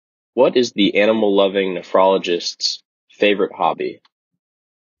What is the animal-loving nephrologist's favorite hobby?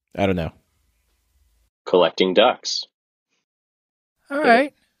 I don't know. Collecting ducks. All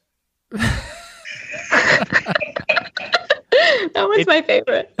right. That was my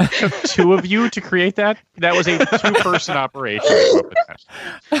favorite. Two of you to create that? That was a two-person operation.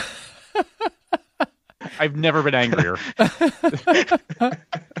 I've never been angrier.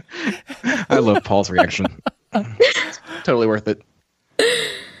 I love Paul's reaction. Totally worth it.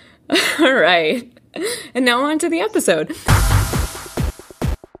 All right. And now on to the episode.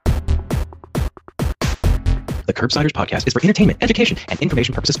 The Curbsiders podcast is for entertainment, education, and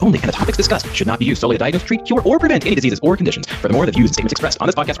information purposes only, and the topics discussed should not be used solely to diagnose, treat, cure, or prevent any diseases or conditions. Furthermore, the views and statements expressed on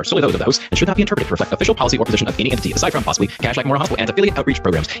this podcast are solely those of the host and should not be interpreted to reflect official policy or position of any entity, aside from possibly Cash Like Moral Hospital and affiliate outreach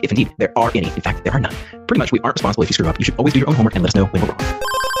programs, if indeed there are any. In fact, there are none. Pretty much, we aren't responsible if you screw up. You should always do your own homework and let us know when we're wrong.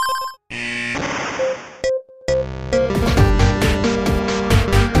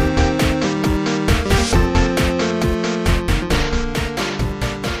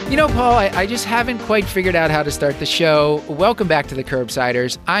 You know, Paul, I just haven't quite figured out how to start the show. Welcome back to the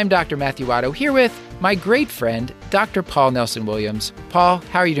Curbsiders. I'm Dr. Matthew Watto, here with my great friend, Dr. Paul Nelson-Williams. Paul,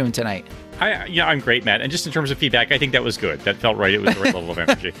 how are you doing tonight? I'm great, Matt. And just in terms of feedback, I think that was good. That felt right. It was the right level of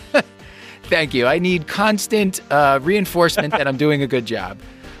energy. Thank you. I need constant reinforcement that I'm doing a good job,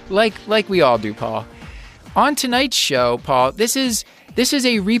 like we all do, Paul. On tonight's show, Paul, this is a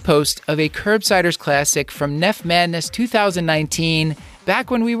repost of a Curbsiders classic from NephMadness 2019.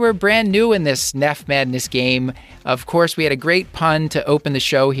 Back when we were brand new in this NephMadness game. Of course, we had a great pun to open the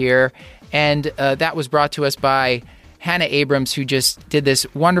show here, and that was brought to us by Hannah Abrams, who just did this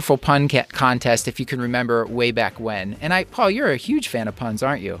wonderful pun contest, if you can remember way back when. And Paul, you're a huge fan of puns,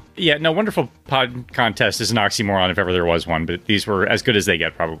 aren't you? Yeah, no, wonderful pun contest is an oxymoron if ever there was one, but these were as good as they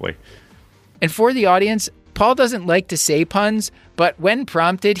get, probably. And for the audience, Paul doesn't like to say puns, but when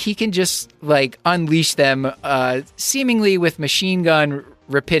prompted, he can just unleash them seemingly with machine gun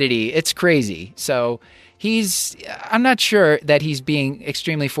rapidity. It's crazy. So I'm not sure that he's being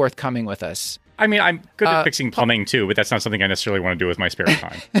extremely forthcoming with us. I mean, I'm good at fixing plumbing too, but that's not something I necessarily want to do with my spare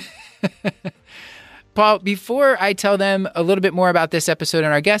time. Paul, before I tell them a little bit more about this episode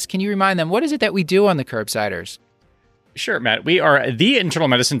and our guests, can you remind them, what is it that we do on the Curbsiders? Sure, Matt. We are the internal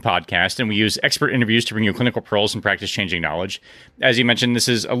medicine podcast, and we use expert interviews to bring you clinical pearls and practice-changing knowledge. As you mentioned, this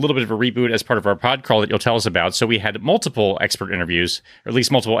is a little bit of a reboot as part of our pod crawl that you'll tell us about. So we had multiple expert interviews, or at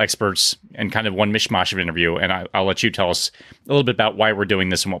least multiple experts, and kind of one mishmash of interview. And I'll let you tell us a little bit about why we're doing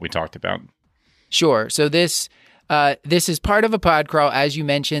this and what we talked about. Sure. So this is part of a pod crawl. As you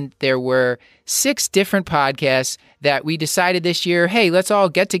mentioned, there were 6 different podcasts that we decided this year, hey, let's all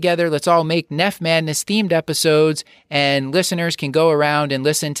get together. Let's all make NephMadness themed episodes, and listeners can go around and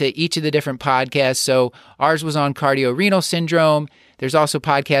listen to each of the different podcasts. So ours was on cardiorenal syndrome. There's also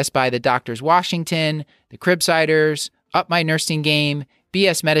podcasts by the Doctors Washington, the Curbsiders, Up My Nursing Game,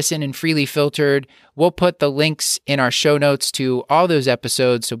 BS Medicine, and Freely Filtered. We'll put the links in our show notes to all those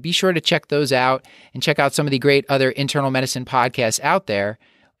episodes, so be sure to check those out and check out some of the great other internal medicine podcasts out there,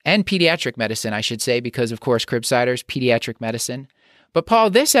 and pediatric medicine, I should say, because, of course, Curbsiders, pediatric medicine. But,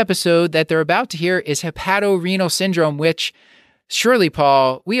 Paul, this episode that they're about to hear is hepatorenal syndrome, which, surely,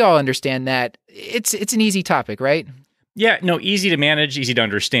 Paul, we all understand that it's an easy topic, right? Yeah, no, easy to manage, easy to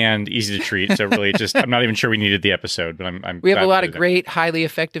understand, easy to treat. So really, I'm not even sure we needed the episode, but we have a lot of great, highly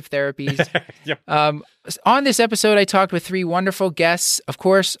effective therapies. Yep. On this episode, I talked with 3 wonderful guests. Of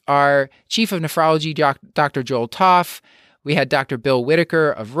course, our chief of nephrology, Dr. Joel Topf. We had Dr. Bill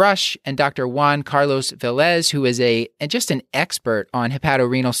Whittier of Rush, and Dr. Juan Carlos Velez, who is just an expert on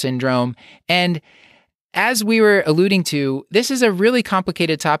hepatorenal syndrome. And as we were alluding to, this is a really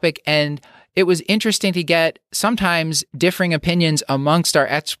complicated topic, and it was interesting to get sometimes differing opinions amongst our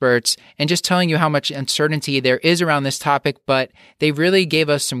experts and just telling you how much uncertainty there is around this topic, but they really gave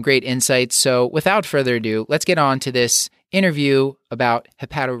us some great insights. So without further ado, let's get on to this interview about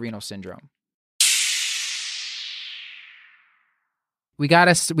hepatorenal syndrome. We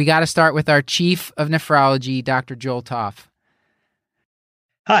gotta start with our chief of nephrology, Dr. Joel Topf.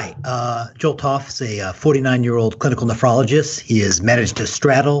 Hi, Joel Topf is a 49-year-old clinical nephrologist. He has managed to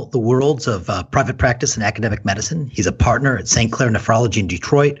straddle the worlds of private practice and academic medicine. He's a partner at St. Clair Nephrology in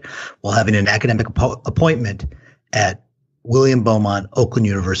Detroit while having an academic appointment at William Beaumont Oakland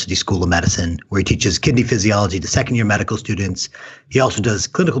University School of Medicine, where he teaches kidney physiology to second-year medical students. He also does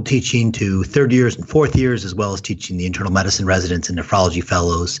clinical teaching to third years and fourth years, as well as teaching the internal medicine residents and nephrology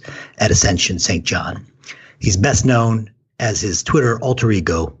fellows at Ascension St. John. He's best known as his Twitter alter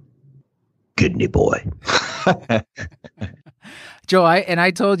ego, Kidney Boy. Joe,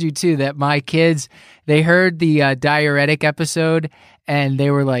 I told you too that my kids, they heard the Diuretic episode and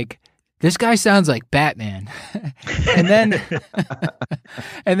they were like, "This guy sounds like Batman." and then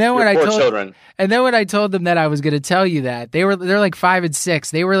when I told them that I was going to tell you that, they're like 5 and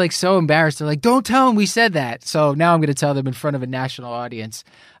 6. They were like so embarrassed. They're like, "Don't tell them we said that." So now I'm going to tell them in front of a national audience.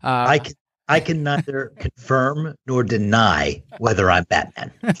 I can neither confirm nor deny whether I'm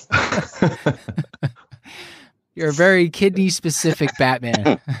Batman. You're a very kidney specific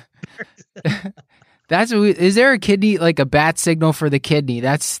Batman. Is there a kidney, like a bat signal for the kidney?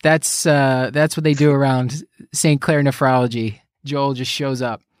 That's what they do around St. Clair Nephrology. Joel just shows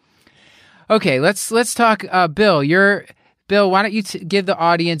up. Okay, let's talk. Bill, why don't you give the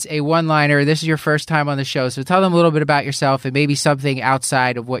audience a one-liner? This is your first time on the show, so tell them a little bit about yourself and maybe something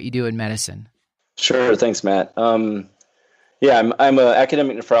outside of what you do in medicine. Sure, thanks, Matt. I'm an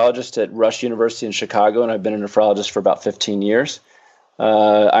academic nephrologist at Rush University in Chicago, and I've been a nephrologist for about 15 years.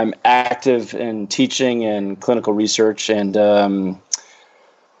 I'm active in teaching and clinical research, and I'm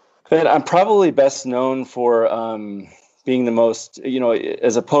probably best known for being the most,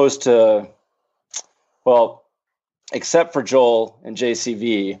 as opposed to, except for Joel and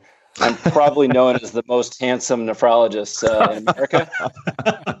JCV, I'm probably known as the most handsome nephrologist in America.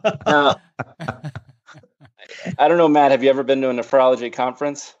 I don't know, Matt, have you ever been to a nephrology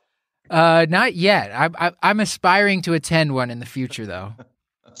conference? Not yet. I'm aspiring to attend one in the future, though.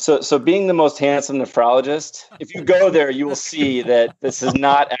 So being the most handsome nephrologist, if you go there, you will see that this is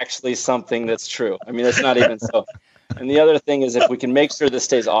not actually something that's true. I mean, it's not even so. And the other thing is, if we can make sure this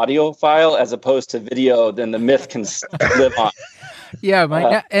stays audio file as opposed to video, then the myth can live on. Yeah,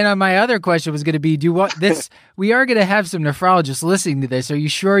 my other question was going to be: do you want this? We are going to have some nephrologists listening to this. Are you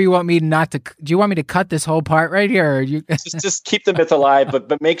sure you want me not to? Do you want me to cut this whole part right here? Or just keep the myth alive,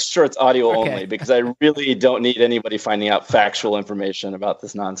 but make sure it's audio only, because I really don't need anybody finding out factual information about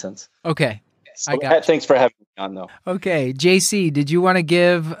this nonsense. Okay, so thanks for having me on, though. Okay, JC, did you want to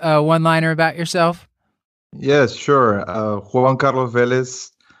give a one-liner about yourself? Yes, sure. Juan Carlos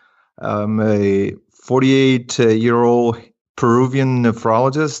Velez. I'm a 48-year-old Peruvian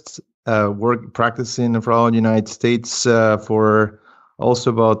nephrologist, practicing nephrology in the United States for also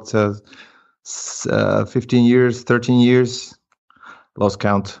about 15 years, 13 years, lost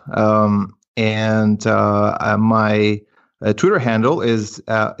count. And my Twitter handle is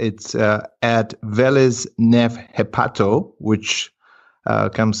it's at Velez NephHepato, which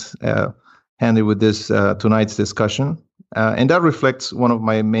comes handy with this tonight's discussion. And that reflects one of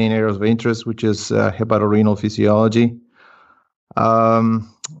my main areas of interest, which is hepatorenal physiology. I'm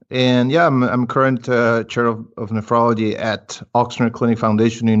current chair of nephrology at Oxnard Clinic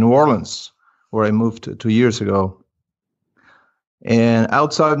Foundation in New Orleans, where I moved 2 years ago. And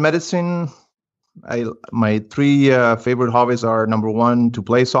outside medicine, my three favorite hobbies are: number 1, to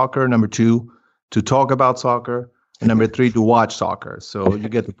play soccer; number 2, to talk about soccer; and number 3, to watch soccer. So you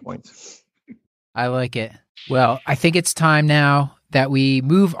get the point. I like it. Well, I think it's time now that we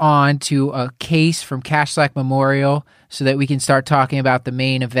move on to a case from Cash-Slack Memorial so that we can start talking about the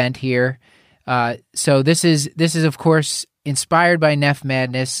main event here. So this is of course inspired by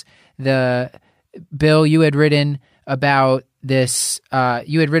NephMadness. Bill, you had written about this.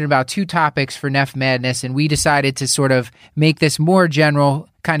 You had written about 2 topics for NephMadness, and we decided to sort of make this more general,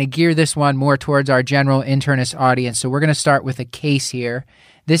 kind of gear this one more towards our general internist audience. So we're going to start with a case here.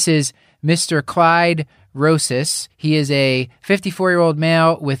 This is Mr. Clyde Rosis. He is a 54-year-old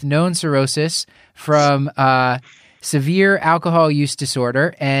male with known cirrhosis from severe alcohol use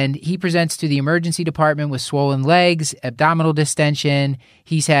disorder, and he presents to the emergency department with swollen legs, abdominal distension.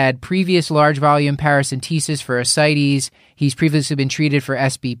 He's had previous large volume paracentesis for ascites. He's previously been treated for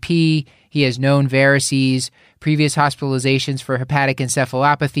SBP. He has known varices, previous hospitalizations for hepatic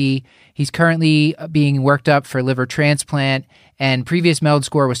encephalopathy. He's currently being worked up for liver transplant, and previous MELD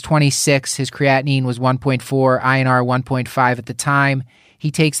score was 26. His creatinine was 1.4, INR 1.5 at the time.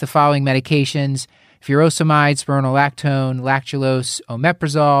 He takes the following medications: furosemide, spironolactone, lactulose,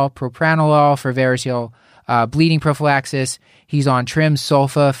 omeprazole, propranolol for variceal bleeding prophylaxis. He's on trim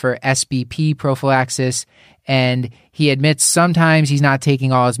sulfa for SBP prophylaxis, and he admits sometimes he's not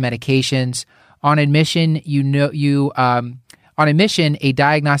taking all his medications. On admission, a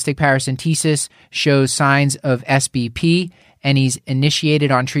diagnostic paracentesis shows signs of SBP, and he's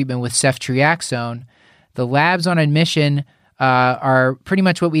initiated on treatment with ceftriaxone. The labs on admission are pretty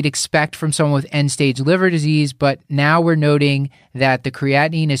much what we'd expect from someone with end-stage liver disease, but now we're noting that the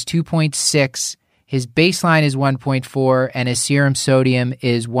creatinine is 2.6, his baseline is 1.4, and his serum sodium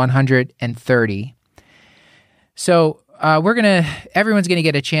is 130. So everyone's gonna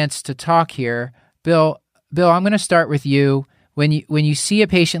get a chance to talk here. Bill, I'm gonna start with you. When you see a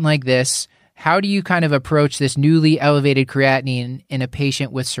patient like this, how do you kind of approach this newly elevated creatinine in a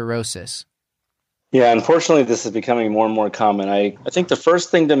patient with cirrhosis? Yeah, unfortunately, this is becoming more and more common. I think the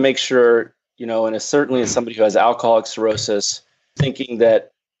first thing to make sure, and certainly as somebody who has alcoholic cirrhosis, thinking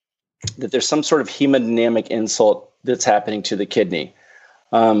that there's some sort of hemodynamic insult that's happening to the kidney.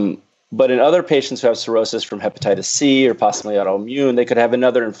 But in other patients who have cirrhosis from hepatitis C or possibly autoimmune, they could have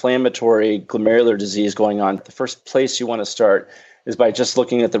another inflammatory glomerular disease going on. The first place you want to start is by just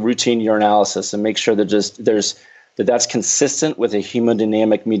looking at the routine urinalysis and make sure that that's consistent with a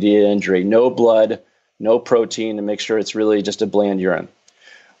hemodynamic mediated injury. No blood, no protein, and make sure it's really just a bland urine.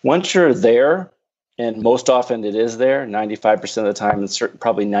 Once you're there, and most often it is there, 95% of the time, and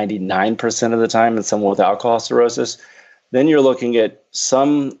probably 99% of the time in someone with alcohol cirrhosis, then you're looking at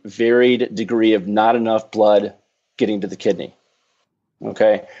some varied degree of not enough blood getting to the kidney.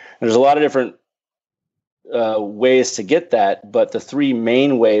 Okay? And there's a lot of different ways to get that, but the three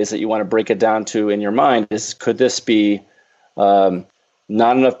main ways that you want to break it down to in your mind is, could this be not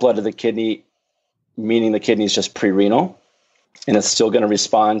enough blood to the kidney, meaning the kidney is just pre-renal, and it's still going to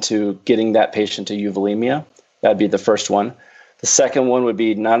respond to getting that patient to euvolemia? That'd be the first one. The second one would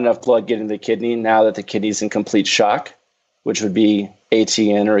be not enough blood getting to the kidney now that the kidney's in complete shock, which would be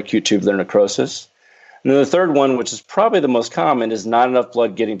ATN or acute tubular necrosis. And then the third one, which is probably the most common, is not enough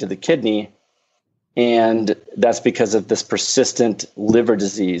blood getting to the kidney, and that's because of this persistent liver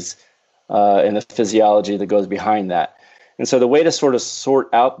disease and the physiology that goes behind that. And so the way to sort of sort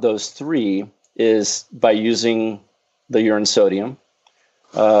out those three is by using the urine sodium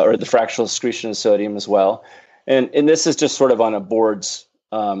or the fractional excretion of sodium as well. And this is just sort of on a board's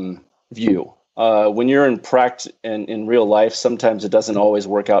view. When you're in practice and in real life, sometimes it doesn't always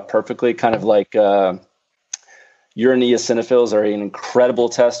work out perfectly, kind of like urine eosinophils are an incredible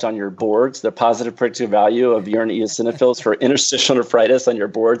test on your boards. The positive predictive value of urine eosinophils for interstitial nephritis on your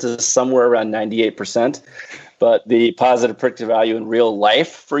boards is somewhere around 98%. But the positive predictive value in real life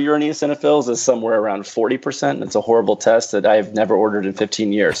for urine eosinophils is somewhere around 40%. And it's a horrible test that I've never ordered in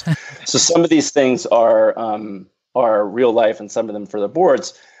 15 years. So some of these things are real life and some of them for the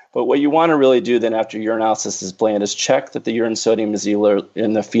boards. But what you want to really do then after urinalysis is bland is check that the urine sodium is either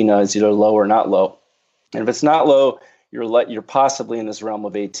in the FeNa is either low or not low. And if it's not low, you're possibly in this realm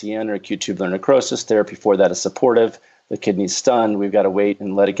of ATN or acute tubular necrosis. Therapy for that is supportive. The kidney's stunned. We've got to wait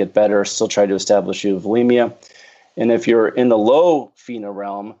and let it get better. Still try to establish euvolemia. And if you're in the low FeNa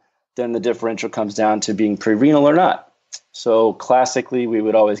realm, then the differential comes down to being pre-renal or not. So classically, we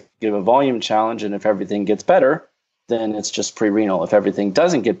would always give a volume challenge, and if everything gets better, then it's just pre-renal. If everything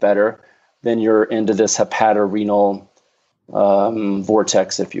doesn't get better, then you're into this hepatorenal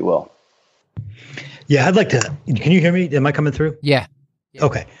vortex, if you will. Yeah, I'd like to. Can you hear me? Am I coming through? Yeah.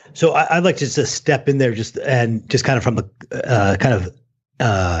 Okay. So I'd like to just step in there, just kind of from the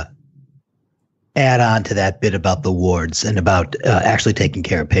add on to that bit about the wards and about actually taking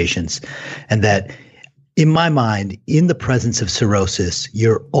care of patients, and that in my mind, in the presence of cirrhosis,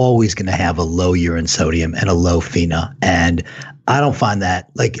 you're always going to have a low urine sodium and a low FeNa. And I don't find that,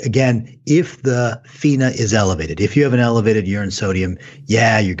 like, again, if the FeNa is elevated, if you have an elevated urine sodium,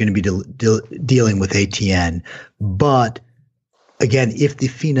 yeah, you're going to be dealing with ATN. But again, if the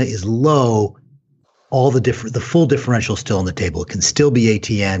FeNa is low, the full differential is still on the table. It can still be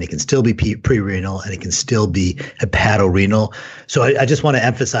ATN, it can still be pre-renal, and it can still be hepatorenal. So I just want to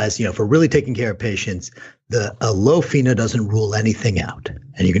emphasize, if we're really taking care of patients, a low FeNa doesn't rule anything out,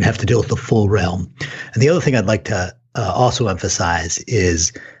 and you're going to have to deal with the full realm. And the other thing I'd like to also emphasize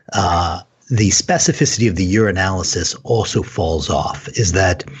is the specificity of the urinalysis also falls off, is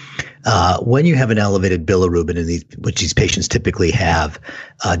that when you have an elevated bilirubin, which these patients typically have,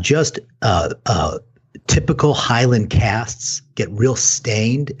 typical Highland casts get real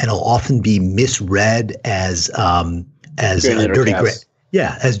stained and will often be misread as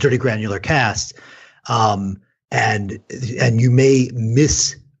dirty granular casts, and you may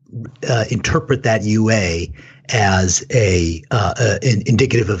misinterpret that UA as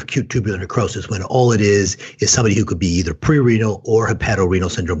indicative of acute tubular necrosis, when all it is somebody who could be either pre-renal or hepatorenal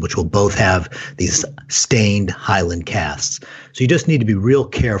syndrome, which will both have these stained Highland casts. So you just need to be real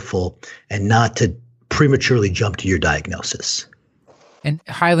careful and not to prematurely jump to your diagnosis. And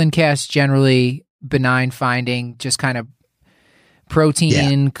Highland casts generally benign finding, just kind of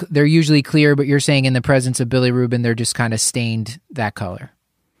protein. Yeah. They're usually clear, but you're saying in the presence of bilirubin, they're just kind of stained that color.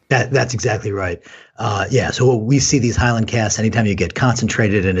 That's exactly right. So we see these Highland casts anytime you get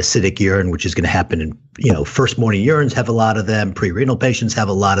concentrated and acidic urine, which is going to happen in, first morning urines have a lot of them, pre-renal patients have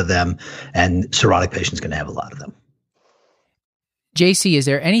a lot of them, and cirrhotic patients going to have a lot of them. JC, is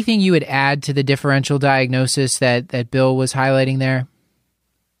there anything you would add to the differential diagnosis that Bill was highlighting there?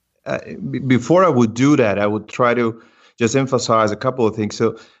 before I would do that, I would try to just emphasize a couple of things.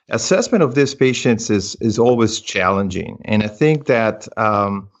 So assessment of these patients is always challenging. And I think that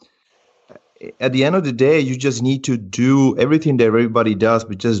at the end of the day, you just need to do everything that everybody does,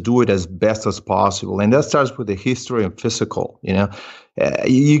 but just do it as best as possible. And that starts with the history and physical.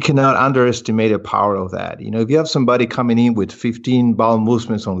 You cannot underestimate the power of that. If you have somebody coming in with 15 bowel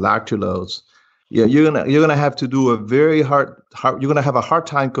movements on lactulose, you're gonna have to do you're gonna have a hard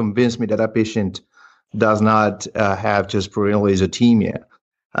time convince me that that patient does not have just perennial azotemia.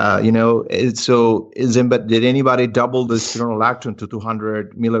 But did anybody double the spironolactone to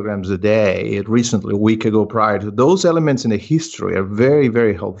 200 milligrams a day recently, a week ago prior to? Those elements in the history are very,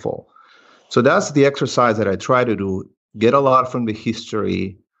 very helpful. So that's the exercise that I try to do, get a lot from the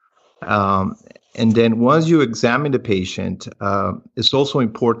history. And then once you examine the patient, it's also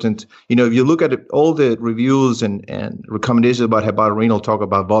important, if you look at all the reviews and recommendations about hepatorenal, talk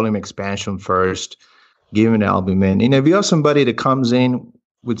about volume expansion first, given albumin. If you have somebody that comes in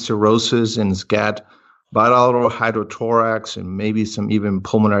with cirrhosis and has got bilateral hydrothorax and maybe some even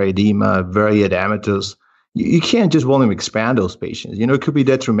pulmonary edema, very edematous, you can't just volume expand those patients. It could be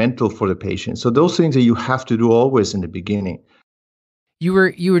detrimental for the patient. So those things that you have to do always in the beginning. You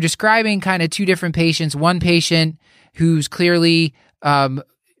were describing kind of two different patients. One patient who's clearly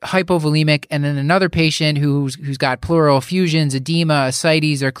hypovolemic, and then another patient who's got pleural effusions, edema,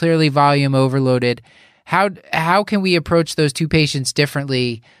 ascites, are clearly volume overloaded. How can we approach those two patients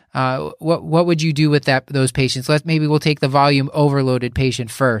differently? What would you do with those patients? Maybe we'll take the volume overloaded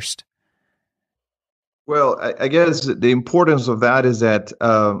patient first. Well, I guess the importance of that is that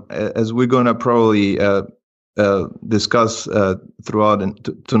as we're going to probably discuss throughout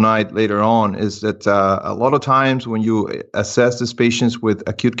tonight later on, is that a lot of times when you assess these patients with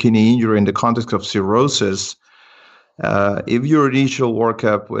acute kidney injury in the context of cirrhosis, if your initial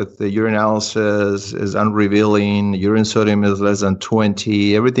workup with the urinalysis is unrevealing, urine sodium is less than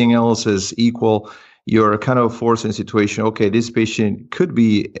 20, everything else is equal, you're kind of forced in a situation, okay, this patient could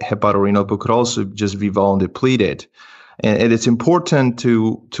be hepatorenal, but could also just be volume depleted. And it's important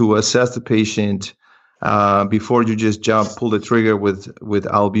to assess the patient before you just pull the trigger with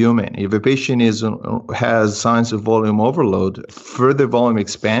albumin. If a patient has signs of volume overload, further volume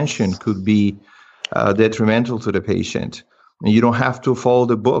expansion could be detrimental to the patient. And you don't have to follow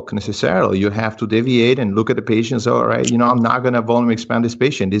the book necessarily. You have to deviate and look at the patient and say, all right, I'm not going to volume expand this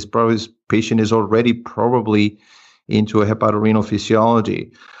patient. This patient is already probably into a hepatorenal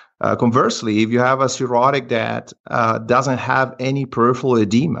physiology. Conversely, if you have a cirrhotic that doesn't have any peripheral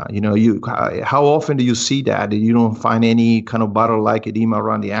edema, how often do you see that? You don't find any kind of bottle-like edema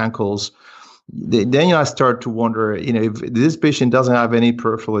around the ankles. Then I start to wonder, if this patient doesn't have any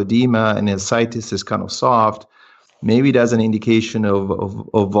peripheral edema and his ascites is kind of soft, maybe that's an indication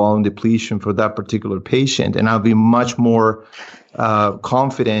of volume depletion for that particular patient. And I'll be much more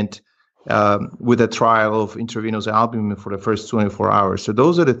confident with a trial of intravenous albumin for the first 24 hours. So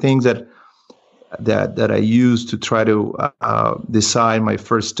those are the things that I use to try to decide my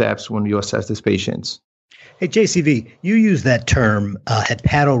first steps when you assess these patients. Hey, JCV, you use that term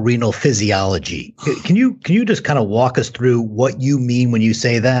hepatorenal physiology. Can you just kind of walk us through what you mean when you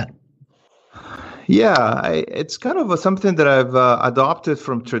say that? Yeah, it's kind of something that I've adopted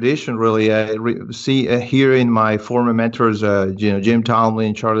from tradition, really. I see here in my former mentors, Jim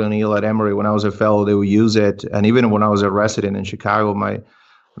Tomlin, Charlie O'Neill at Emory, when I was a fellow, they would use it. And even when I was a resident in Chicago, my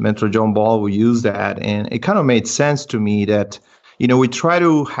mentor, John Ball, would use that. And it kind of made sense to me that, we try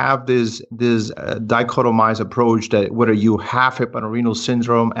to have this dichotomized approach that whether you have hepatorenal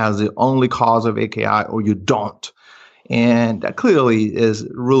syndrome as the only cause of AKI or you don't. And that clearly is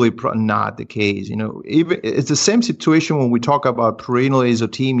really not the case. Even it's the same situation when we talk about perennial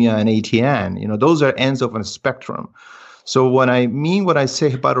azotemia and ATN. Those are ends of a spectrum. So what I mean when I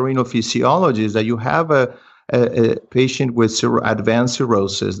say hepatorenal physiology is that you have a patient with advanced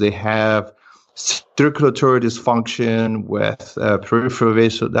cirrhosis. They have circulatory dysfunction with peripheral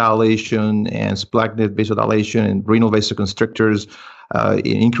vasodilation and splenic vasodilation and renal vasoconstrictors.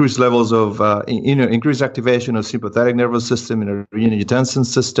 Increased levels of, increased activation of sympathetic nervous system and renin-angiotensin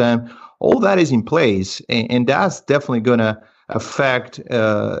system. All that is in place, and that's definitely going to affect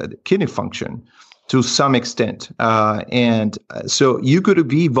kidney function to some extent. And so you could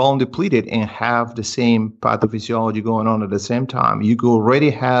be volume depleted and have the same pathophysiology going on at the same time. You could already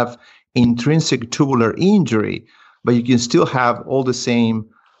have intrinsic tubular injury, but you can still have all the same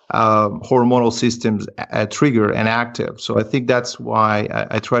hormonal systems trigger and active. So I think that's why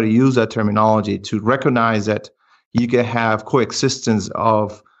I try to use that terminology to recognize that you can have coexistence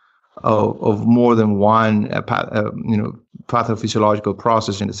of of more than one pathophysiological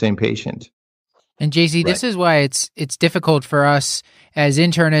process in the same patient. And JC, this is why it's difficult for us as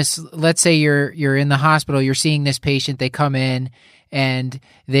internists. Let's say you're in the hospital, you're seeing this patient, they come in and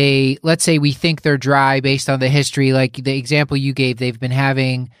let's say we think they're dry based on the history, like the example you gave, they've been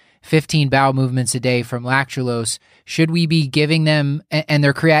having 15 bowel movements a day from lactulose. Should we be giving them, and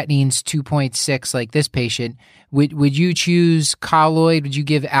their creatinine's 2.6 like this patient, would you choose colloid? Would you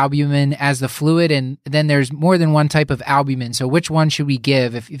give albumin as the fluid? And then there's more than one type of albumin. So which one should we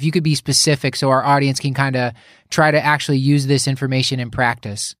give? If you could be specific so our audience can kind of try to actually use this information in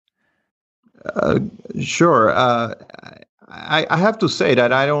practice. Sure. I have to say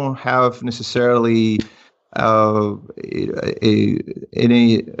that I don't have necessarily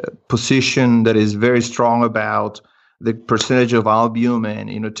any position that is very strong about the percentage of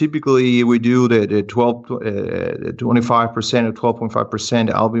albumin. Typically we do the 25% or 12.5%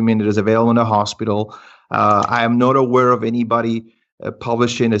 albumin that is available in the hospital. I am not aware of anybody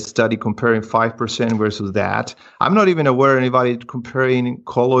publishing a study comparing 5% versus that. I'm not even aware of anybody comparing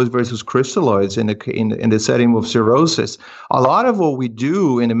colloids versus crystalloids in the setting of cirrhosis. A lot of what we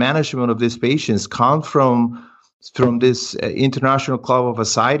do in the management of these patients comes from this international club of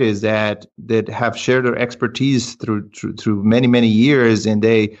ascites that have shared their expertise through many years, and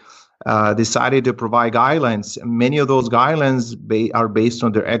they decided to provide guidelines. Many of those guidelines are based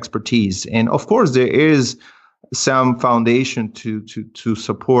on their expertise, and of course there is some foundation to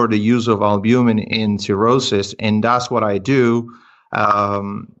support the use of albumin in cirrhosis, and that's what I do. I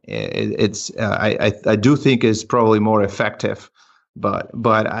do think it's probably more effective, but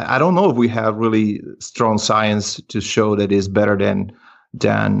I don't know if we have really strong science to show that it's better than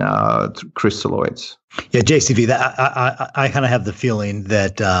crystalloids. Yeah, JCV, I kind of have the feeling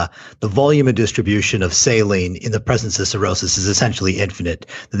that the volume and distribution of saline in the presence of cirrhosis is essentially infinite.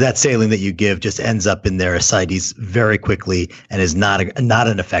 That saline that you give just ends up in their ascites very quickly and is not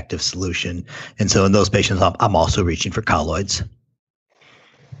an effective solution. And so in those patients, I'm also reaching for colloids.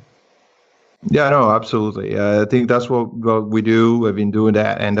 Yeah, no, absolutely. I think that's what we do. I've been doing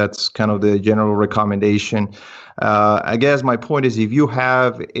that, and that's kind of the general recommendation. I guess my point is, if you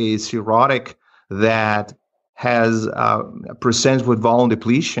have a cirrhotic that presents with volume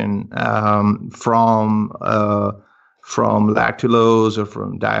depletion from lactulose or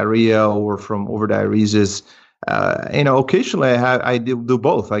from diarrhea or from overdiuresis, occasionally I do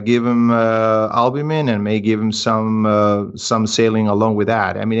both. I give him albumin and may give him some saline along with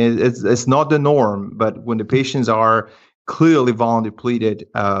that. I mean, it's not the norm, but when the patients are clearly volume depleted,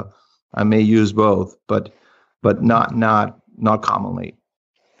 I may use both, but not commonly.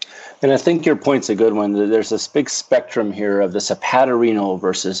 And I think your point's a good one. There's this big spectrum here of this hepatorenal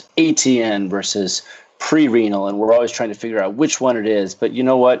versus ATN versus pre-renal, and we're always trying to figure out which one it is. But you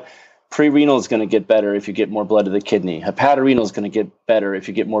know what? Pre-renal is going to get better if you get more blood to the kidney. Hepatorenal is going to get better if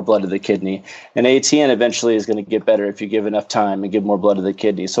you get more blood to the kidney. And ATN eventually is going to get better if you give enough time and give more blood to the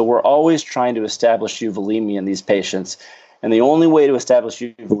kidney. So we're always trying to establish euvolemia in these patients. And the only way to establish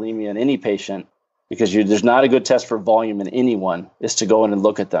euvolemia in any patient, because there's not a good test for volume in anyone, is to go in and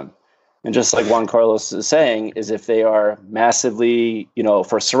look at them. And just like Juan Carlos is saying, is if they are massively,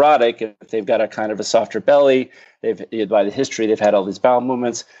 for cirrhotic, if they've got a kind of a softer belly, by the history, they've had all these bowel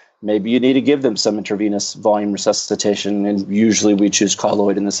movements, maybe you need to give them some intravenous volume resuscitation, and usually we choose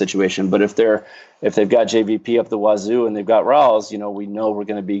colloid in this situation. But if they've got JVP up the wazoo and they've got RALs, we know we're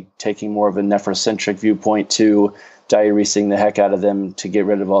going to be taking more of a nephrocentric viewpoint to diuresing the heck out of them to get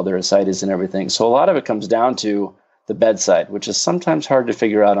rid of all their ascites and everything. So a lot of it comes down to the bedside, which is sometimes hard to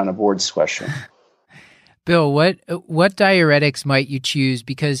figure out on a boards question. Bill, what diuretics might you choose?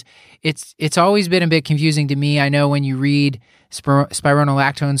 Because it's always been a bit confusing to me. I know when you read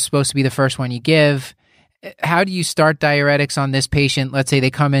spironolactone is supposed to be the first one you give. How do you start diuretics on this patient? Let's say they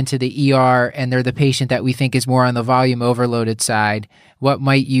come into the ER and they're the patient that we think is more on the volume overloaded side. What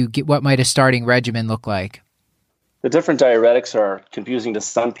might a starting regimen look like? The different diuretics are confusing to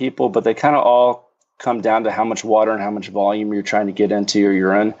some people, but they kind of all come down to how much water and how much volume you're trying to get into your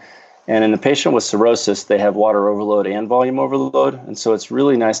urine. And in a patient with cirrhosis, they have water overload and volume overload. And so it's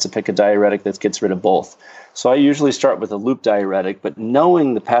really nice to pick a diuretic that gets rid of both. So I usually start with a loop diuretic, but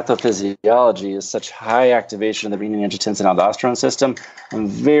knowing the pathophysiology is such high activation of the renin-angiotensin-aldosterone system, I'm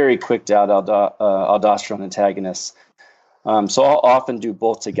very quick to add aldosterone antagonists. So I'll often do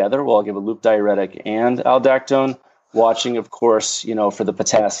both together. Well, I'll give a loop diuretic and aldactone, watching, of course, for the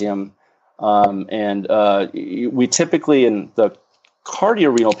potassium. We typically, in the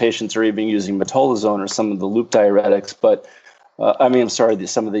cardiorenal patients, are even using metolazone or some of the loop diuretics, but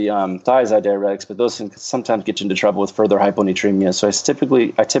some of the thiazide diuretics, but those can sometimes get you into trouble with further hyponatremia. So I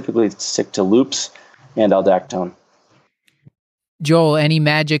typically stick to loops and aldactone. Joel, any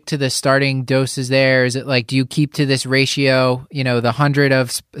magic to the starting doses there? Is it like, do you keep to this ratio, the 100 of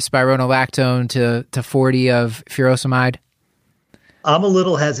spironolactone to 40 of furosemide? I'm a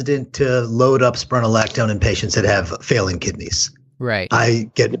little hesitant to load up spironolactone in patients that have failing kidneys. Right.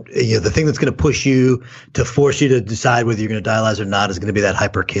 I get, the thing that's going to push you to force you to decide whether you're going to dialyze or not is going to be that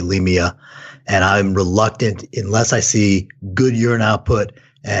hyperkalemia. And I'm reluctant, unless I see good urine output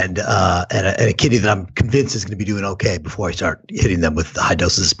and a kidney that I'm convinced is going to be doing okay, before I start hitting them with the high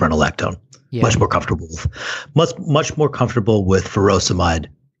doses of spironolactone. Yeah. Much more comfortable with furosemide.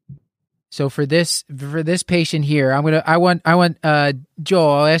 So for this patient here, I want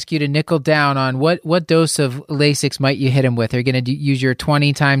Joel, I'll ask you to nickel down on what dose of Lasix might you hit him with. Are you going to use your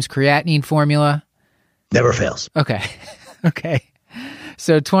 20 times creatinine formula? Never fails. Okay. Okay.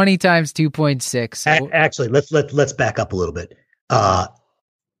 So 20 times 2.6. Actually, let's back up a little bit.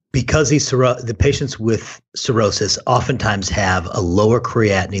 Because the patients with cirrhosis oftentimes have a lower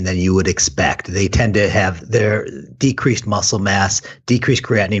creatinine than you would expect. They tend to have their decreased muscle mass, decreased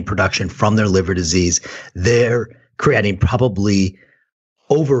creatinine production from their liver disease. Their creatinine probably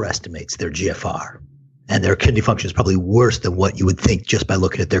overestimates their GFR, and their kidney function is probably worse than what you would think just by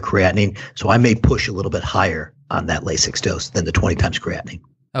looking at their creatinine. So I may push a little bit higher on that Lasix dose than the 20 times creatinine.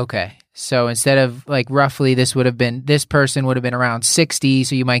 Okay. So instead of roughly this person would have been around 60,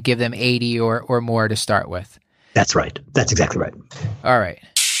 so you might give them 80 or more to start with. That's right. That's exactly right. All right.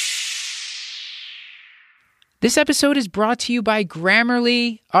 This episode is brought to you by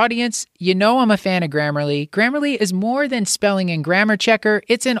Grammarly. Audience, I'm a fan of Grammarly. Grammarly is more than spelling and grammar checker.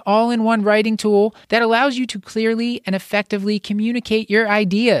 It's an all-in-one writing tool that allows you to clearly and effectively communicate your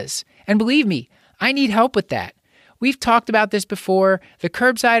ideas. And believe me, I need help with that. We've talked about this before. The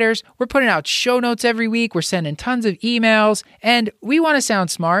Curbsiders, we're putting out show notes every week. We're sending tons of emails, and we want to sound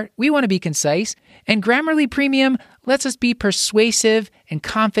smart. We want to be concise. And Grammarly Premium lets us be persuasive and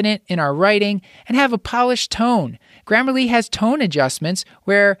confident in our writing and have a polished tone. Grammarly has tone adjustments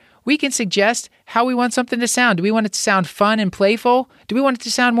where we can suggest how we want something to sound. Do we want it to sound fun and playful? Do we want it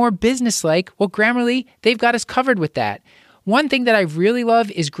to sound more businesslike? Well, Grammarly, they've got us covered with that. One thing that I really love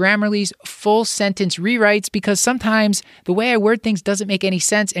is Grammarly's full sentence rewrites, because sometimes the way I word things doesn't make any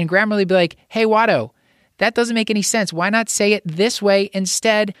sense, and Grammarly be like, hey, Watto, that doesn't make any sense. Why not say it this way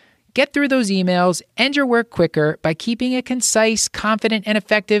instead? Get through those emails, end your work quicker by keeping it concise, confident, and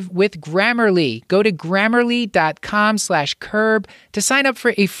effective with Grammarly. Go to grammarly.com/curb to sign up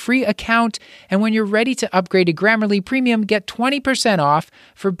for a free account. And when you're ready to upgrade to Grammarly Premium, get 20% off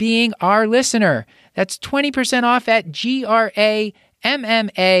for being our listener. That's 20% off at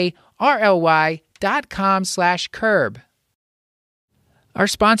grammarly.com/curb. Our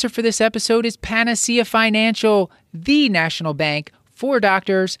sponsor for this episode is Panacea Financial, the national bank for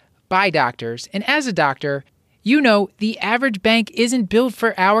doctors, by doctors. And as a doctor, the average bank isn't built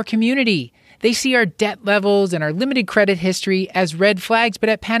for our community. They see our debt levels and our limited credit history as red flags, but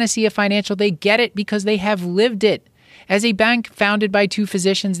at Panacea Financial, they get it because they have lived it. As a bank founded by two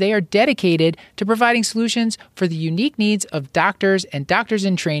physicians, they are dedicated to providing solutions for the unique needs of doctors and doctors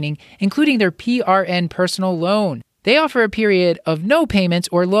in training, including their PRN personal loan. They offer a period of no payments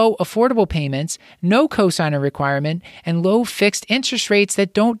or low affordable payments, no cosigner requirement, and low fixed interest rates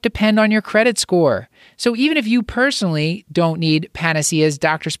that don't depend on your credit score. So even if you personally don't need Panacea's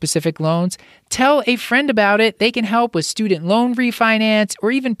doctor-specific loans, tell a friend about it. They can help with student loan refinance or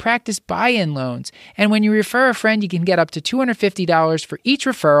even practice buy-in loans. And when you refer a friend, you can get up to $250 for each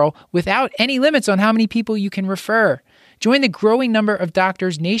referral without any limits on how many people you can refer. Join the growing number of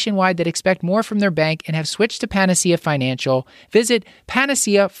doctors nationwide that expect more from their bank and have switched to Panacea Financial. Visit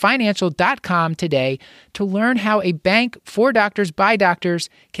panaceafinancial.com today to learn how a bank for doctors by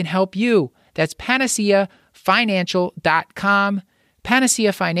doctors can help you. That's panaceafinancial.com.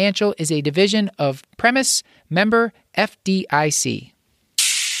 Panacea Financial is a division of Premise, member FDIC.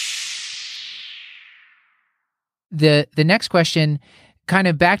 The next question, kind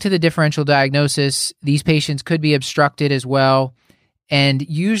of back to the differential diagnosis, these patients could be obstructed as well. And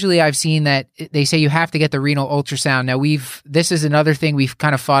usually I've seen that they say you have to get the renal ultrasound. Now this is another thing we've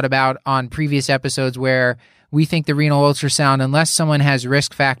kind of fought about on previous episodes, where we think the renal ultrasound, unless someone has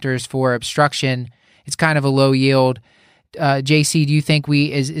risk factors for obstruction, it's kind of a low yield. JC, do you think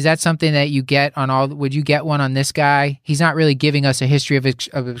is that something that you get on all? Would you get one on this guy? He's not really giving us a history of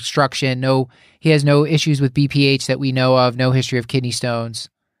obstruction. No, he has no issues with BPH that we know of. No history of kidney stones.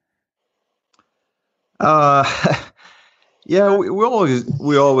 Yeah, we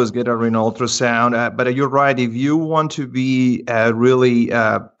always get a renal ultrasound, but you're right. If you want to be really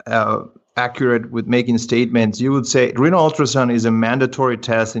accurate with making statements, you would say renal ultrasound is a mandatory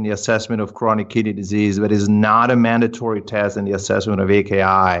test in the assessment of chronic kidney disease, but is not a mandatory test in the assessment of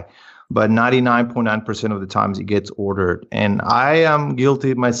AKI. But 99.9% of the times it gets ordered. And I am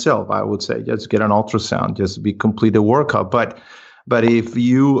guilty myself, I would say, just get an ultrasound, just be complete the workup. But if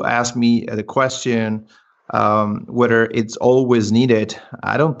you ask me the question, whether it's always needed,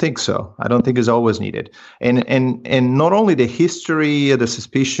 I don't think so. I don't think it's always needed. And not only the history, the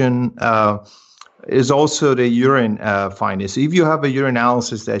suspicion, is also the urine findings. If you have a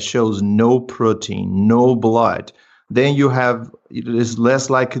urinalysis that shows no protein, no blood, then it's less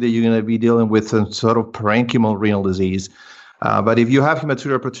likely that you're going to be dealing with some sort of parenchymal renal disease. But if you have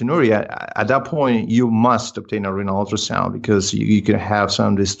hematuria proteinuria, at that point, you must obtain a renal ultrasound because you can have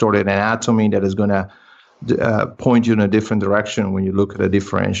some distorted anatomy that is going to point you in a different direction when you look at a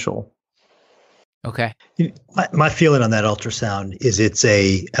differential. Okay. My feeling on that ultrasound is it's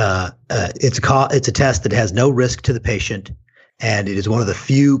a test that has no risk to the patient, and it is one of the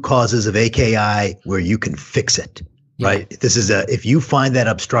few causes of AKI where you can fix it. Yeah. Right. This is if you find that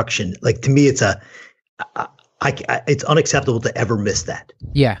obstruction, like to me, it's unacceptable to ever miss that.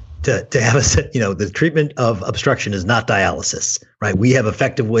 Yeah. To have the treatment of obstruction is not dialysis, right? We have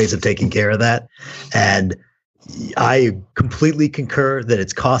effective ways of taking care of that. And I completely concur that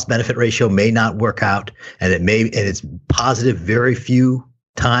its cost benefit ratio may not work out, and it's positive very few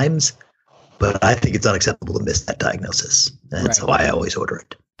times, but I think it's unacceptable to miss that diagnosis. That's why I always order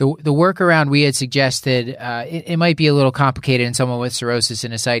it. The workaround we had suggested, it might be a little complicated in someone with cirrhosis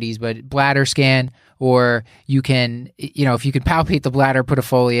and ascites, but bladder scan, or you can, if you can palpate the bladder, put a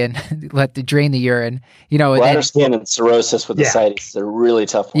Foley in, drain the urine, Bladder scan and cirrhosis with ascites is a really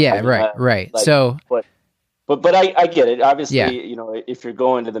tough one. Yeah, right. So, but I get it. Obviously, if you're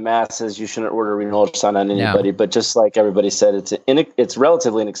going to the masses, you shouldn't order renal ultrasound on anybody. No. But just like everybody said, it's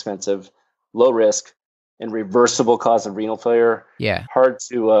relatively inexpensive, low risk, and reversible cause of renal failure. Yeah. Hard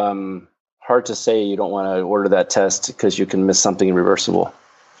to say you don't want to order that test because you can miss something irreversible.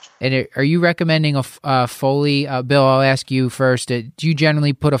 And are you recommending a Foley? Bill, I'll ask you first. Do you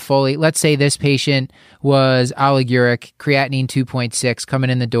generally put a Foley? Let's say this patient was oliguric, creatinine 2.6 coming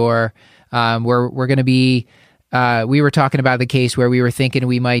in the door. We're going to be, we were talking about the case where we were thinking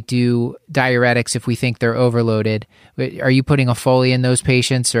we might do diuretics if we think they're overloaded. Are you putting a Foley in those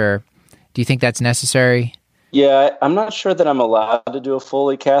patients, or do you think that's necessary? Yeah, I'm not sure that I'm allowed to do a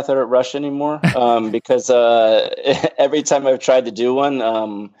Foley catheter at Rush anymore because every time I've tried to do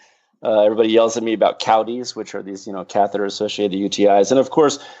one, everybody yells at me about CAUTIs, which are these, catheter-associated UTIs. And of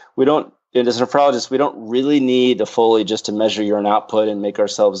course, as nephrologists, we don't really need a Foley just to measure urine output and make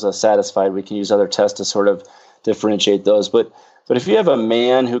ourselves satisfied. We can use other tests to sort of differentiate those. But if you have a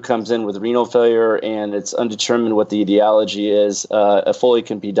man who comes in with renal failure and it's undetermined what the etiology is, a Foley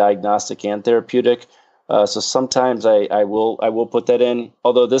can be diagnostic and therapeutic. So sometimes I will put that in.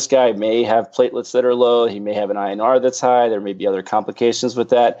 Although this guy may have platelets that are low, he may have an INR that's high. There may be other complications with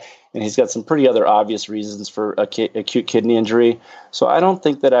that, and he's got some pretty other obvious reasons for acute kidney injury. So I don't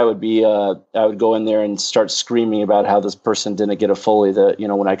think that I would go in there and start screaming about how this person didn't get a Foley.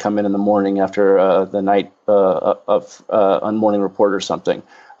 When I come in the morning after the night on morning report or something,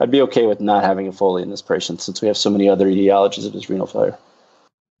 I'd be okay with not having a Foley in this patient since we have so many other etiologies of his renal failure.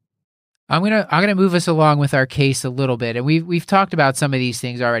 I'm gonna move us along with our case a little bit, and we've talked about some of these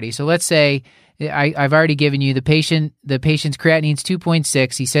things already. So let's say I've already given you the patient's creatinine's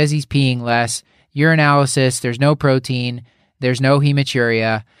 2.6. He says he's peeing less. Urinalysis, there's no protein, there's no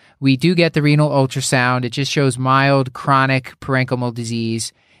hematuria. We do get the renal ultrasound. It just shows mild chronic parenchymal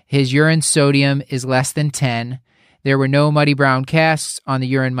disease. His urine sodium is less than 10. There were no muddy brown casts on the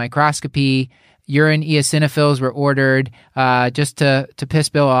urine microscopy. Urine eosinophils were ordered just to piss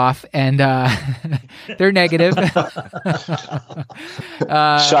Bill off, and they're negative.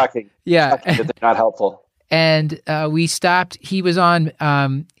 Shocking. Yeah, Shocking that they're not helpful. And we stopped. He was on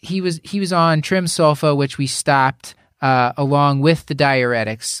he was on trim sulfa, which we stopped along with the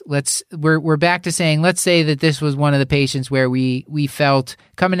diuretics. We're back to saying, let's say that this was one of the patients where we felt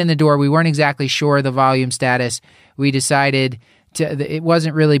coming in the door, we weren't exactly sure of the volume status. We decided it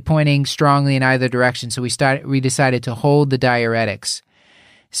wasn't really pointing strongly in either direction, so we decided to hold the diuretics.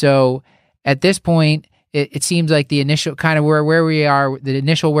 So at this point, it seems like the initial kind of where we are, the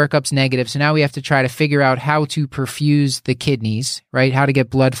initial workup's negative. So now we have to try to figure out how to perfuse the kidneys, right? How to get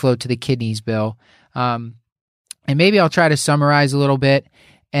blood flow to the kidneys, Bill. And maybe I'll try to summarize a little bit,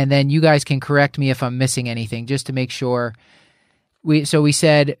 and then you guys can correct me if I'm missing anything, just to make sure. we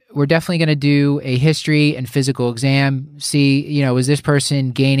said we're definitely going to do a history and physical exam. See, is this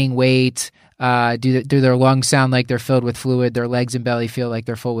person gaining weight? Do their lungs sound like they're filled with fluid? Their legs and belly feel like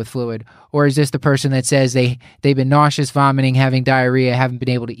they're full with fluid? Or is this the person that says they've been nauseous, vomiting, having diarrhea, haven't been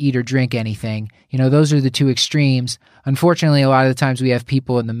able to eat or drink anything? Those are the two extremes. Unfortunately, a lot of the times we have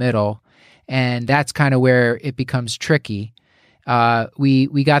people in the middle, and that's kind of where it becomes tricky.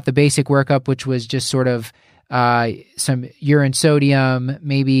 We got the basic workup, which was just sort of some urine sodium,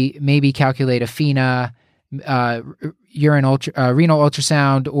 maybe calculate a FeNa, renal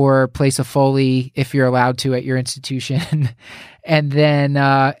ultrasound, or place a Foley if you're allowed to at your institution. and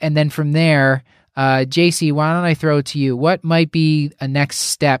then from there, JC, why don't I throw it to you? What might be a next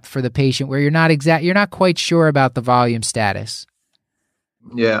step for the patient where you're not quite sure about the volume status?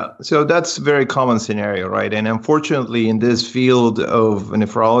 Yeah, so that's a very common scenario, right? And unfortunately, in this field of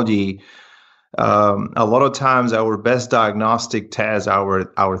nephrology, a lot of times our best diagnostic tests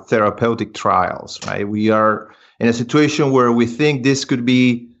are our therapeutic trials, right? We are in a situation where we think this could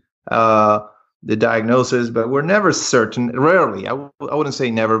be the diagnosis, but we're never certain. Rarely, I wouldn't say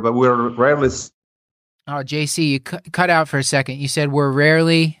never, but we're rarely. Oh, JC, you cut out for a second. You said we're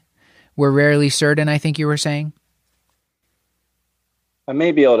rarely certain, I think you were saying. I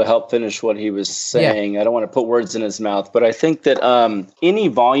may be able to help finish what he was saying. Yeah. I don't want to put words in his mouth, but I think that any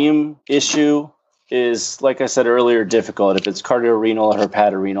volume issue is, like I said earlier, difficult. If it's cardiorenal or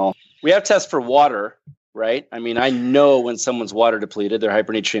hepatorenal, we have tests for water, right? I mean, I know when someone's water depleted, they're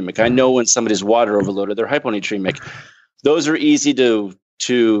hypernatremic. I know when somebody's water overloaded, they're hyponatremic. Those are easy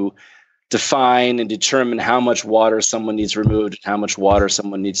to define and determine how much water someone needs removed, how much water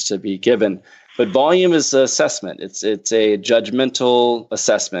someone needs to be given. But volume is an assessment. It's a judgmental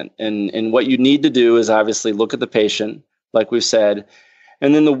assessment. And what you need to do is obviously look at the patient, like we've said.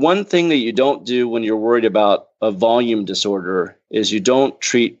 And then the one thing that you don't do when you're worried about a volume disorder is you don't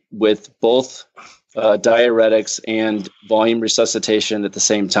treat with both diuretics and volume resuscitation at the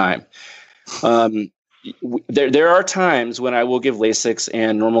same time. There are times when I will give Lasix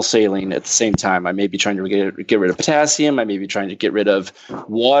and normal saline at the same time. I may be trying to get rid of potassium. I may be trying to get rid of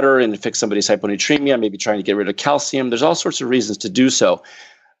water and fix somebody's hyponatremia. I may be trying to get rid of calcium. There's all sorts of reasons to do so.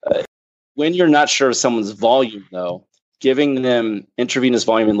 When you're not sure of someone's volume, though, giving them intravenous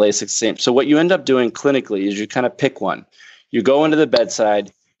volume and Lasix, same. So what you end up doing clinically is you kind of pick one. You go into the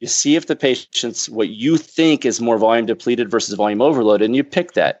bedside, you see if the patient's what you think is more volume depleted versus volume overloaded, and you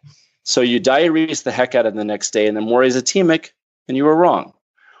pick that. So you diurese the heck out of them the next day, and they're more azotemic, and you were wrong.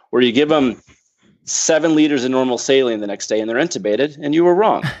 Or you give them 7 liters of normal saline the next day, and they're intubated, and you were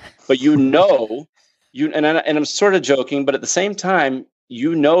wrong. But and I'm sort of joking, but at the same time,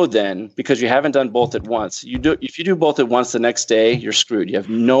 then because you haven't done both at once. If you do both at once the next day, you're screwed. You have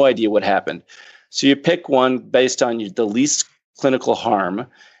no idea what happened. So you pick one based on the least clinical harm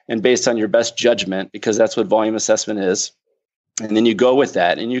and based on your best judgment, because that's what volume assessment is. And then you go with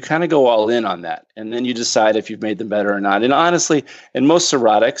that, and you kind of go all in on that. And then you decide if you've made them better or not. And honestly, in most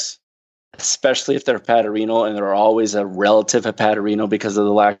cirrhotics, especially if they're hepatorenal, and they're always a relative hepatorenal because of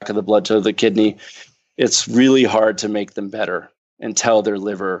the lack of the blood to the kidney, it's really hard to make them better until their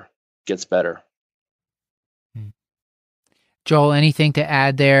liver gets better. Joel, anything to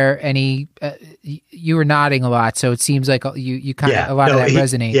add there? You were nodding a lot, so it seems like you kind of a lot of that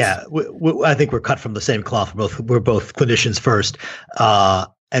resonates. Yeah, I think we're cut from the same cloth. We're both clinicians first.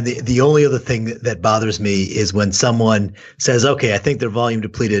 And the only other thing that bothers me is when someone says, "Okay, I think they're volume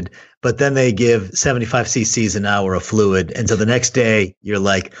depleted," but then they give 75 cc's an hour of fluid, and so the next day you're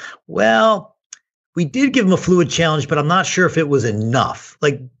like, "Well, we did give them a fluid challenge, but I'm not sure if it was enough."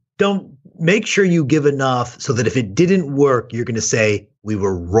 Like, don't. Make sure you give enough so that if it didn't work, you're going to say we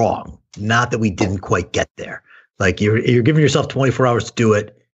were wrong, not that we didn't quite get there. Like you're giving yourself 24 hours to do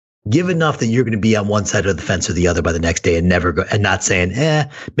it. Give enough that you're going to be on one side of the fence or the other by the next day, and not saying,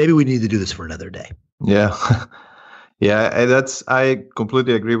 maybe we need to do this for another day. Yeah, yeah, I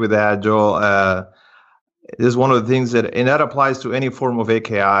completely agree with that, Joel. This is one of the things and that applies to any form of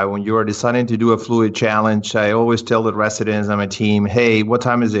AKI. When you are deciding to do a fluid challenge, I always tell the residents on my team, hey, what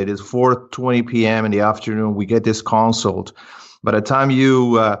time is it? It's 4:20 p.m. in the afternoon. We get this consult. By the time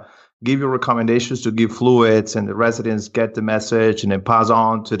you give your recommendations to give fluids and the residents get the message and then pass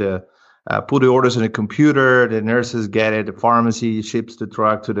on to put the orders in the computer, the nurses get it, the pharmacy ships the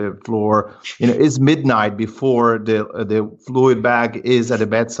drug to the floor. It's midnight before the fluid bag is at the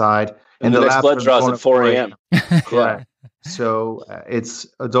bedside. And the next blood draws at 4 a.m. Correct. So it's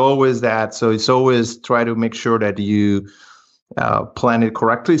always that. So it's always try to make sure that you plan it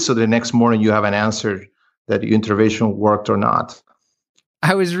correctly, so the next morning you have an answer that the intervention worked or not.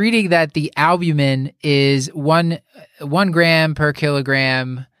 I was reading that the albumin is 1 gram per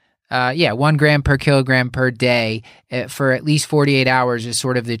kilogram. 1 gram per kilogram per day for at least 48 hours is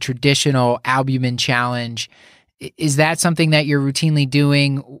sort of the traditional albumin challenge. Is that something that you're routinely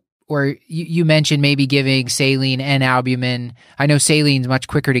doing? Or you mentioned maybe giving saline and albumin. I know saline's much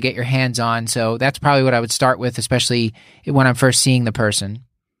quicker to get your hands on, so that's probably what I would start with, especially when I'm first seeing the person.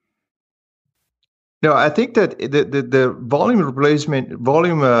 No, I think that the volume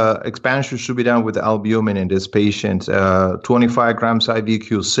expansion should be done with albumin in this patient, 25 grams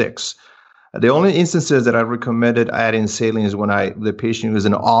IVQ6. The only instances that I recommended adding saline is when the patient was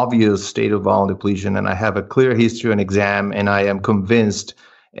in an obvious state of volume depletion and I have a clear history and exam and I am convinced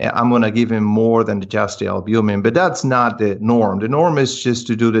I'm going to give him more than just the albumin, but that's not the norm. The norm is just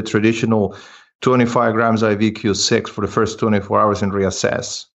to do the traditional 25 grams IVQ6 for the first 24 hours and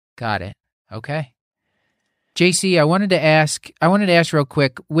reassess. Got it. Okay. JC, I wanted to ask real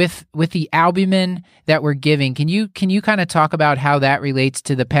quick with the albumin that we're giving. Can you kind of talk about how that relates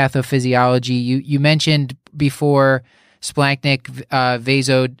to the pathophysiology? You mentioned before splanchnic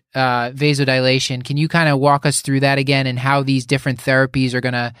vasodilation. Can you kind of walk us through that again and how these different therapies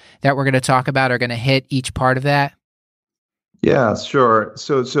that we're gonna talk about are gonna hit each part of that? Yeah, sure.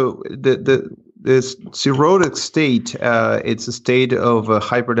 So this cirrhotic state, it's a state of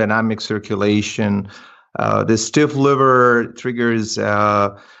hyperdynamic circulation. The stiff liver triggers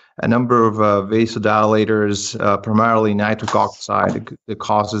a number of vasodilators, primarily nitric oxide that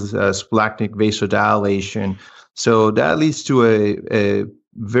causes splanchnic vasodilation. So that leads to a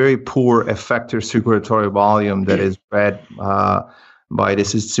very poor effector circulatory volume that is read by the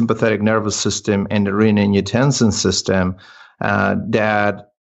sympathetic nervous system and the renin-angiotensin system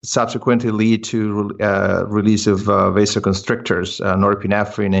that subsequently lead to release of vasoconstrictors,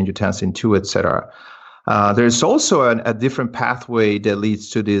 norepinephrine, angiotensin 2, etc. There's also a different pathway that leads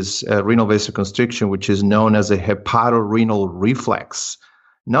to this renal vasoconstriction, which is known as a hepatorenal reflex.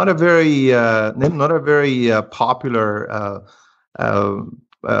 Not a very popular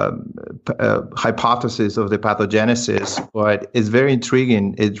hypothesis of the pathogenesis, but it's very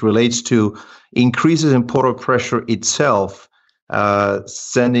intriguing. It relates to increases in portal pressure itself,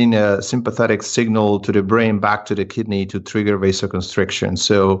 sending a sympathetic signal to the brain back to the kidney to trigger vasoconstriction.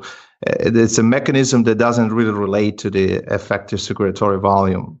 So it's a mechanism that doesn't really relate to the effective circulatory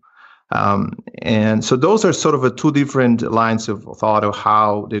volume. And so those are sort of two different lines of thought of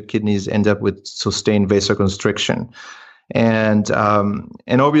how the kidneys end up with sustained vasoconstriction. And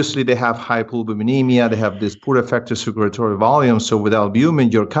obviously they have hypolbuminemia, they have this poor effective circulatory volume. So with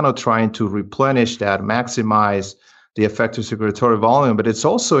albumin, you're kind of trying to replenish that, maximize the effective circulatory volume. But it's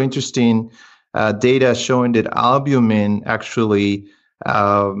also interesting data showing that albumin actually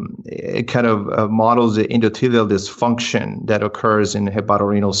it kind of models the endothelial dysfunction that occurs in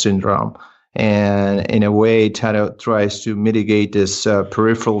hepatorenal syndrome, and in a way tries to mitigate this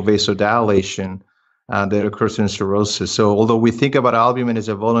peripheral vasodilation that occurs in cirrhosis. So although we think about albumin as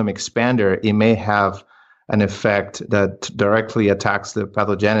a volume expander, it may have an effect that directly attacks the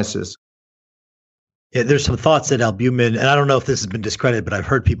pathogenesis. Yeah, there's some thoughts that albumin, and I don't know if this has been discredited, but I've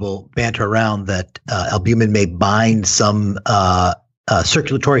heard people banter around that albumin may bind some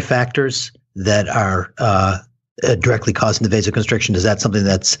circulatory factors that are directly causing the vasoconstriction. Is that something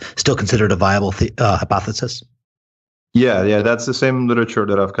that's still considered a viable hypothesis? Yeah, that's the same literature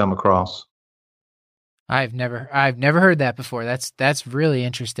that I've come across. I've never heard that before. That's really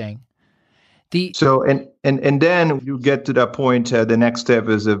interesting. So then you get to that point. The next step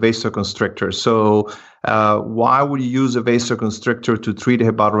is a vasoconstrictor. So why would you use a vasoconstrictor to treat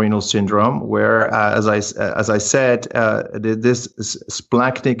hepatorenal syndrome, where, as I said, this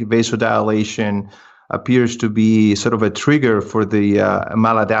splanchnic vasodilation appears to be sort of a trigger for the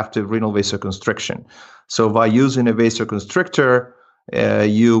maladaptive renal vasoconstriction. So by using a vasoconstrictor,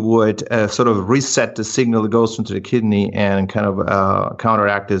 you would sort of reset the signal that goes into the kidney and kind of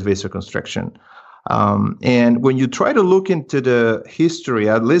counteract this vasoconstriction. And when you try to look into the history,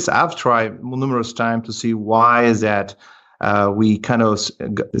 at least I've tried numerous times to see why is that we kind of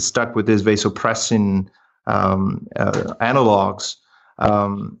stuck with this vasopressin analogs.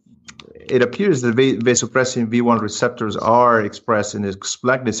 It appears that vasopressin V1 receptors are expressed in the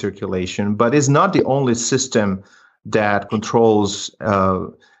splanchnic circulation, but it's not the only system that controls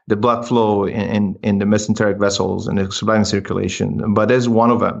the blood flow in the mesenteric vessels and the splanchnic circulation, but there's one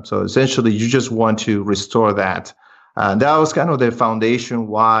of them. So essentially, you just want to restore that. That was kind of the foundation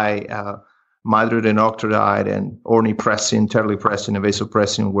why mildred and octreotide and norepinephrine, terlipressin, and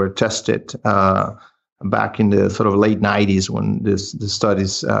vasopressin were tested back in the sort of late 90s when the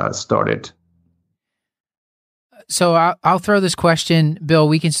studies started. So I'll throw this question, Bill.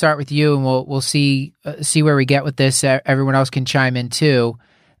 We can start with you, and we'll see where we get with this. Everyone else can chime in too.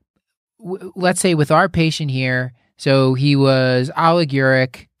 Let's say with our patient here, so he was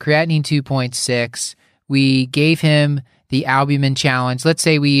oliguric, creatinine 2.6. We gave him the albumin challenge. Let's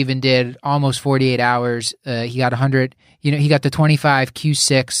say we even did almost 48 hours. He got 100. He got the 25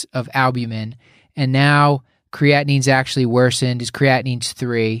 Q6 of albumin, and now creatinine's actually worsened. His creatinine's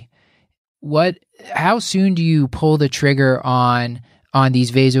 3. How soon do you pull the trigger on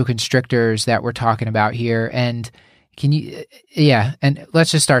these vasoconstrictors that we're talking about here? And and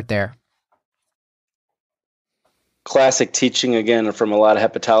let's just start there. Classic teaching again from a lot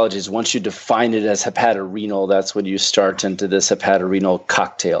of hepatologies. Once you define it as hepatorenal, that's when you start into this hepatorenal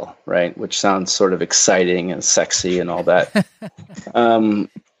cocktail, right? Which sounds sort of exciting and sexy and all that.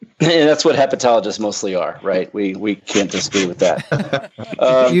 And that's what hepatologists mostly are, right? We can't disagree with that.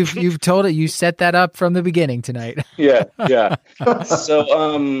 You've told it. You set that up from the beginning tonight. Yeah.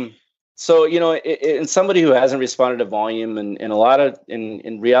 So in somebody who hasn't responded to volume, and a lot of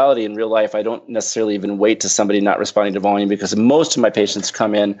in reality, in real life, I don't necessarily even wait to somebody not responding to volume, because most of my patients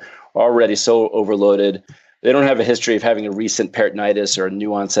come in already so overloaded. They don't have a history of having a recent peritonitis or a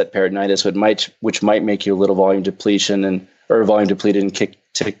new onset peritonitis, which might make you a little volume depletion or volume depleted and kick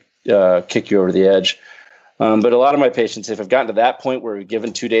you over the edge. But a lot of my patients, if I've gotten to that point where we've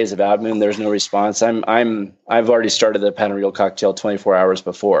given 2 days of albumin, there's no response, I've already started the hepatorenal cocktail 24 hours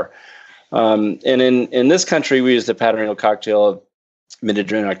before. And in this country, we use the hepatorenal cocktail of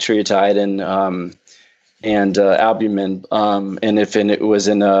midodrine, octreotide, and albumin. And if it was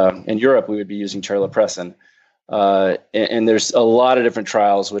in Europe, we would be using terlipressin. And there's a lot of different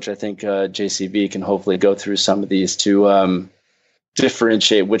trials, which I think JCV can hopefully go through some of these to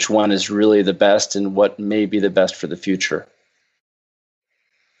differentiate which one is really the best and what may be the best for the future.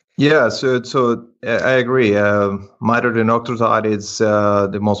 Yeah, so I agree. Midodrine octreotide is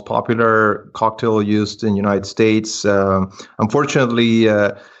the most popular cocktail used in the United States. Unfortunately,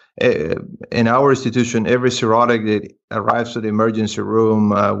 in our institution, every cirrhotic that arrives to the emergency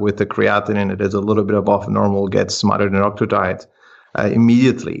room with the creatinine that is a little bit above normal gets midodrine octreotide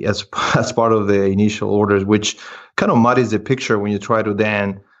immediately as part of the initial orders, which kind of muddies the picture when you try to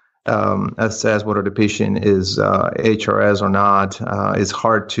then assess whether the patient is HRS or not. It's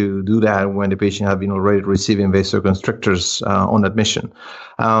hard to do that when the patient has been already receiving vasoconstrictors on admission.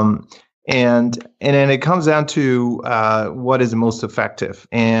 And then it comes down to what is the most effective.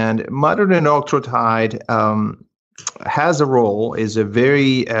 And midodrine octreotide has a role, is a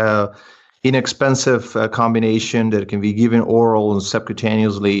very inexpensive combination that can be given oral and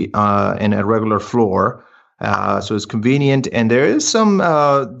subcutaneously in a regular floor. So it's convenient, and there is some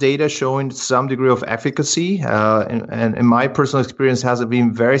data showing some degree of efficacy. And in my personal experience, hasn't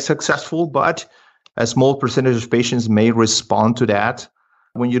been very successful, but a small percentage of patients may respond to that.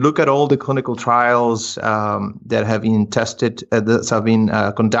 When you look at all the clinical trials that have been tested, that have been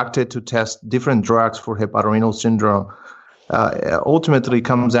conducted to test different drugs for hepatorenal syndrome, ultimately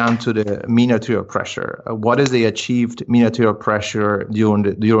comes down to the mean arterial pressure. What is the achieved mean arterial pressure during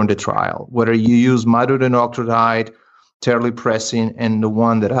the trial? Whether you use midodrine octreotide, terlipressin, and the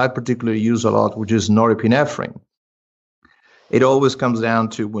one that I particularly use a lot, which is norepinephrine. It always comes down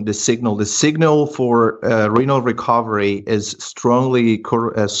to when the signal for renal recovery is strongly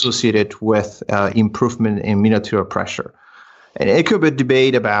associated with improvement in mean arterial pressure. And it could be a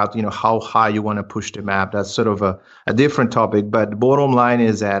debate about, how high you want to push the map. That's sort of a different topic. But the bottom line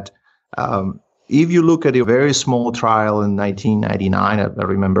is that if you look at a very small trial in 1999,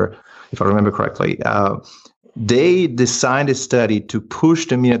 if I remember correctly, they designed a study to push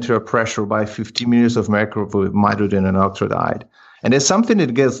the mean arterial pressure by 50 milliliters of mercury with midodrine and octreotide. And it's something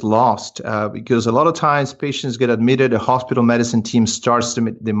that gets lost because a lot of times patients get admitted, the hospital medicine team starts the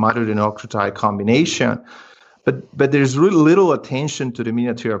midodrine octreotide combination, but there's really little attention to the mean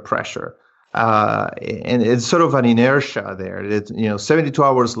arterial pressure. And it's sort of an inertia there. 72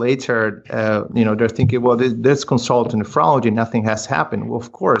 hours later, they're thinking, well, let's consult a nephrology, nothing has happened. Well,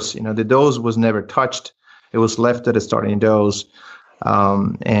 of course, the dose was never touched. It was left at a starting dose.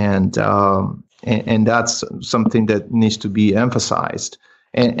 And that's something that needs to be emphasized.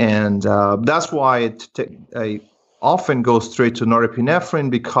 And that's why I often go straight to norepinephrine,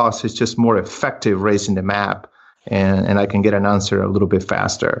 because it's just more effective raising the MAP, and I can get an answer a little bit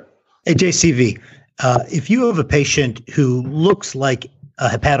faster. Hey, JCV, if you have a patient who looks like a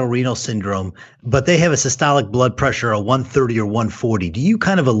hepatorenal syndrome, but they have a systolic blood pressure of 130 or 140, do you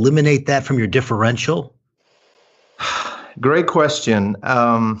kind of eliminate that from your differential? Great question.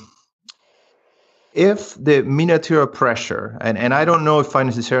 if the mean arterial pressure, and I don't know if I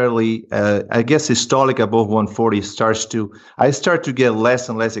necessarily, I guess systolic above 140 I start to get less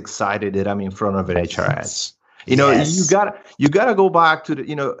and less excited that I'm in front of an HRS. You know, Yes. you gotta go back to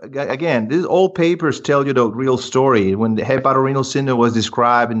again, these old papers tell you the real story. When the hepatorenal syndrome was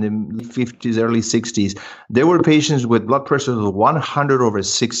described in the 50s, early 60s, there were patients with blood pressure of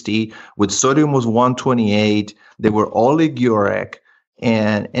 100/60, with sodium was 128. They were oliguric.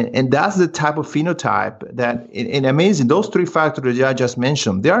 And that's the type of phenotype that, and amazing, those three factors that I just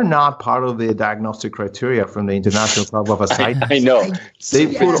mentioned, they are not part of the diagnostic criteria from the International Club of Ascites. I know. They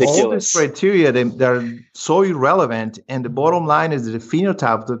It's put all ridiculous. these criteria that are so irrelevant, and the bottom line is that the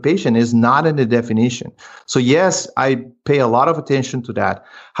phenotype of the patient is not in the definition. So yes, I pay a lot of attention to that.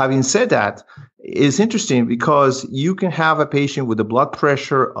 Having said that, it's interesting because you can have a patient with a blood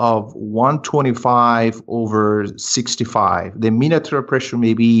pressure of 125/65. The mean arterial pressure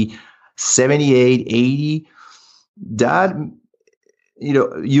may be 78, 80. That,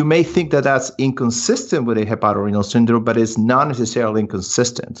 you may think that that's inconsistent with a hepatorenal syndrome, but it's not necessarily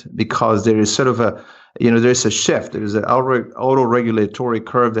inconsistent because there is sort of there's a shift. There's an autoregulatory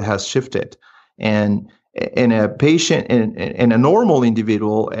curve that has shifted. And in a patient, in a normal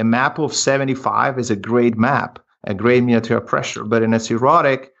individual, a MAP of 75 is a great MAP, a great mean arterial pressure. But in a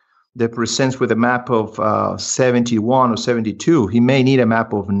cirrhotic that presents with a MAP of 71 or 72, he may need a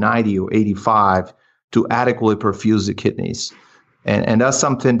MAP of 90 or 85 to adequately perfuse the kidneys. And that's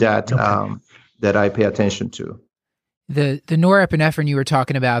something that that I pay attention to. The norepinephrine you were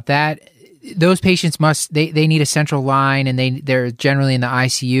talking about, that those patients they need a central line, and they're generally in the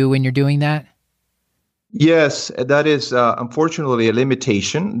ICU when you're doing that? Yes, that is unfortunately a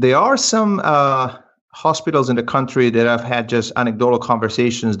limitation. There are some hospitals in the country that I've had just anecdotal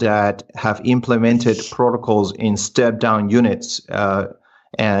conversations that have implemented protocols in step-down units,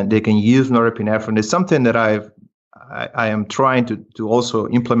 and they can use norepinephrine. It's something that I am trying to also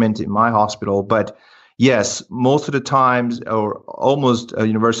implement in my hospital. But yes, most of the times, or almost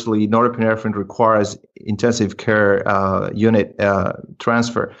universally, norepinephrine requires intensive care unit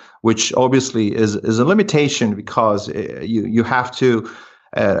transfer, which obviously is a limitation because you have to,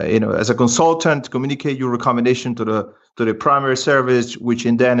 as a consultant, communicate your recommendation to the primary service, which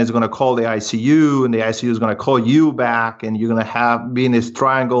then is going to call the ICU, and the ICU is going to call you back, and you're going to be in this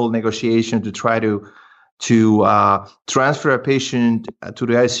triangle negotiation to try to transfer a patient to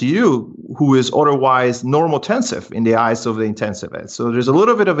the ICU who is otherwise normotensive in the eyes of the intensivist. So there's a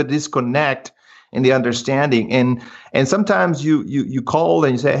little bit of a disconnect in the understanding. And sometimes you call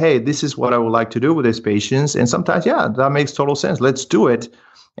and you say, hey, this is what I would like to do with these patients. And sometimes, yeah, that makes total sense. Let's do it.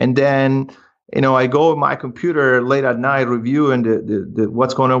 And then, I go on my computer late at night reviewing the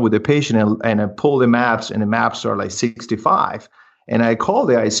what's going on with the patient, and I pull the maps, and the maps are like 65. And I call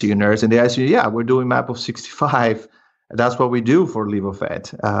the ICU nurse, and the ICU, yeah, we're doing MAP of 65. That's what we do for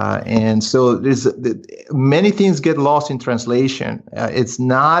Levofed. And so many things get lost in translation. It's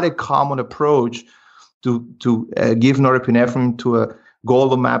not a common approach to give norepinephrine to a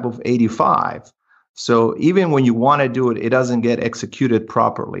goal MAP of 85. So even when you want to do it, it doesn't get executed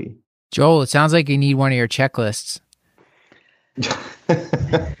properly. Joel, it sounds like you need one of your checklists.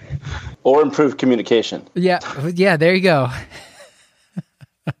 Or improved communication. Yeah, there you go.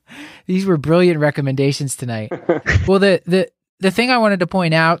 These were brilliant recommendations tonight. Well, the thing I wanted to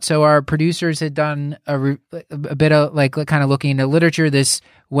point out, so our producers had done a bit of kind of looking into literature. This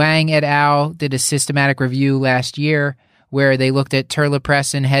Wang et al. Did a systematic review last year where they looked at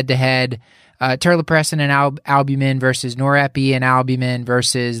terlipressin head-to-head, terlipressin and albumin versus norepi and albumin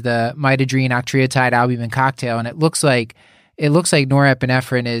versus the midodrine octreotide albumin cocktail, and it looks like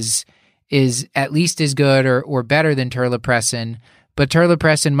norepinephrine is at least as good or better than terlipressin. But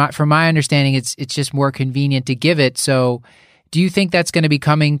terlipressin, from my understanding, it's just more convenient to give it. So, do you think that's going to be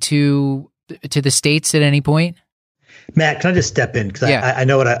coming to the States at any point? Matt, can I just step in because I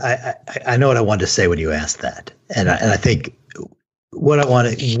know what I know what I wanted to say when you asked that, and I think what I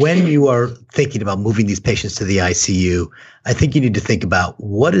want to, when you are thinking about moving these patients to the ICU, I think you need to think about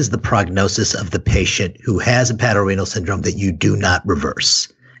what is the prognosis of the patient who has hepatorenal syndrome that you do not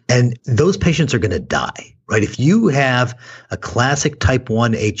reverse. And those patients are going to die, right? If you have a classic type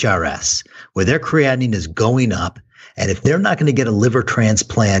 1 HRS where their creatinine is going up, and if they're not going to get a liver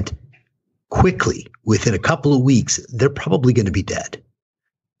transplant quickly within a couple of weeks, they're probably going to be dead.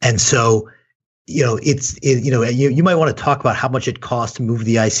 And so, you might want to talk about how much it costs to move to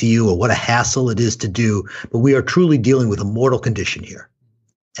the ICU or what a hassle it is to do, but we are truly dealing with a mortal condition here.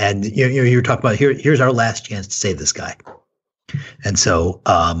 And you're talking about here's our last chance to save this guy. And so,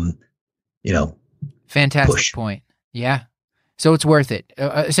 fantastic push. point. Yeah. So it's worth it.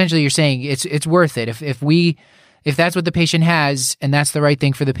 Essentially, you're saying it's worth it. If that's what the patient has and that's the right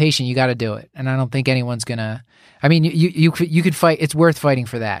thing for the patient, you got to do it. And I don't think anyone's gonna. I mean, you could fight. It's worth fighting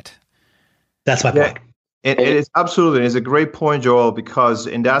for that. That's my point. It is absolutely. It's a great point, Joel,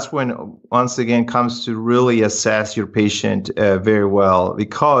 and that's when, once again, comes to really assess your patient very well,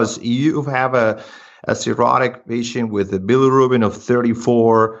 because you have a cirrhotic patient with a bilirubin of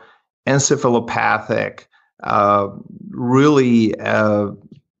 34, encephalopathic, really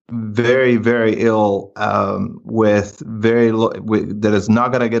very, very ill, that is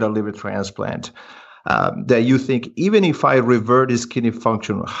not going to get a liver transplant. That you think, even if I revert his kidney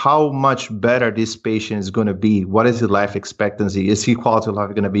function, how much better this patient is going to be? What is his life expectancy? Is his quality of life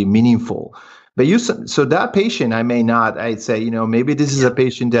going to be meaningful? But so that patient, I'd say, maybe this is a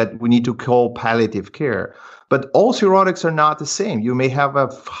patient that we need to call palliative care. But all cirrhotics are not the same. You may have a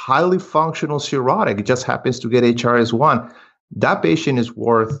highly functional cirrhotic. It just happens to get HRS1. That patient is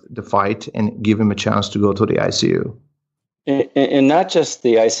worth the fight and give him a chance to go to the ICU. And not just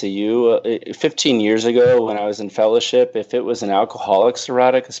the ICU. 15 years ago when I was in fellowship, if it was an alcoholic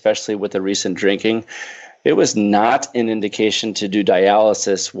cirrhotic, especially with the recent drinking, it was not an indication to do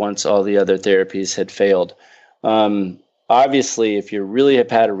dialysis once all the other therapies had failed. Obviously, if you're really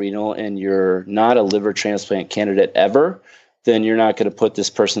hepatorenal and you're not a liver transplant candidate ever, then you're not going to put this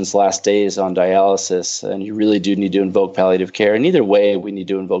person's last days on dialysis, and you really do need to invoke palliative care. And either way, we need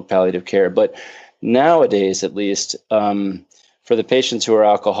to invoke palliative care. But nowadays, at least, for the patients who are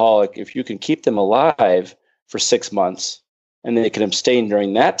alcoholic, if you can keep them alive for 6 months and they can abstain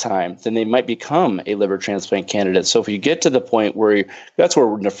during that time, then they might become a liver transplant candidate. So if you get to the point where that's where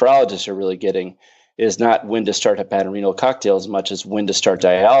nephrologists are really getting, is not when to start hepatorenal cocktail as much as when to start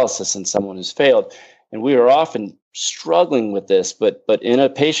dialysis in someone who's failed. And we are often struggling with this, but in a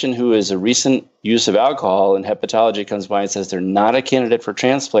patient who is a recent use of alcohol and hepatology comes by and says they're not a candidate for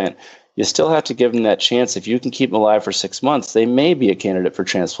transplant, you still have to give them that chance. If you can keep them alive for 6 months, they may be a candidate for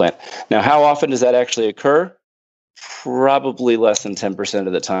transplant. Now, how often does that actually occur? Probably less than 10%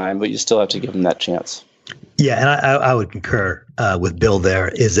 of the time, but you still have to give them that chance. Yeah, and I would concur with Bill there,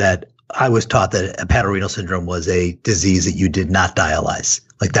 is that I was taught that hepatorenal syndrome was a disease that you did not dialyze.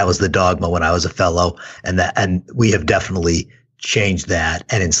 Like, that was the dogma when I was a fellow, and we have definitely changed that,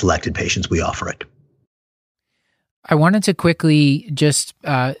 and in selected patients, we offer it. I wanted to quickly just,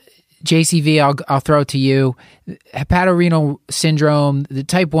 JCV, I'll throw it to you. Hepatorenal syndrome, the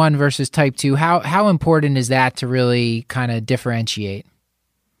type 1 versus type 2, how important is that to really kind of differentiate?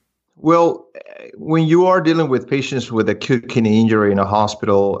 Well, when you are dealing with patients with acute kidney injury in a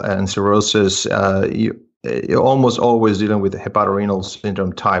hospital and cirrhosis, you're almost always dealing with hepatorenal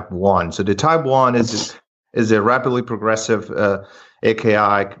syndrome type 1. So the type 1 is a rapidly progressive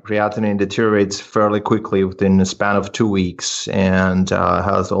AKI. Creatinine deteriorates fairly quickly within the span of 2 weeks and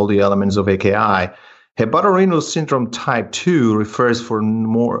has all the elements of AKI. Hepatorenal syndrome type 2 refers for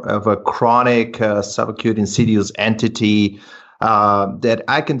more of a chronic subacute insidious entity that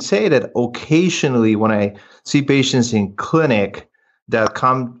I can say that occasionally when I see patients in clinic that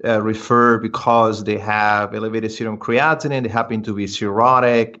come refer because they have elevated serum creatinine, they happen to be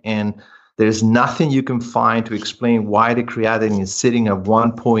cirrhotic, and there's nothing you can find to explain why the creatinine is sitting at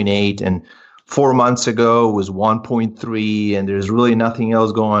 1.8 and 4 months ago was 1.3, and there's really nothing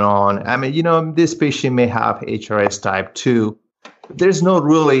else going on. I mean, this patient may have HRS type 2. There's not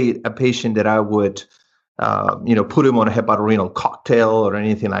really a patient that I would put him on a hepatorenal cocktail or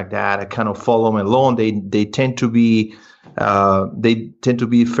anything like that. I kind of follow them alone. They tend to be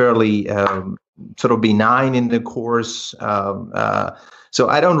fairly sort of benign in the course. So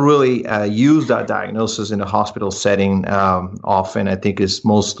I don't really use that diagnosis in a hospital setting often. I think it's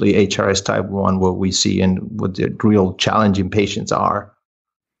mostly HRS type 1 what we see and what the real challenging patients are.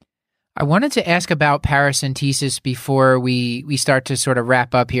 I wanted to ask about paracentesis before we start to sort of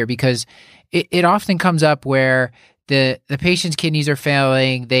wrap up here, because it often comes up where the patient's kidneys are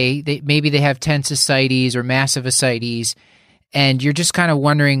failing. Maybe they have tensicytes or massive ascites, and you're just kind of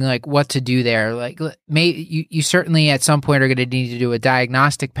wondering like what to do there. Like, you certainly at some point are going to need to do a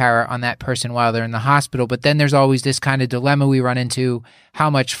diagnostic para on that person while they're in the hospital. But then there's always this kind of dilemma we run into: how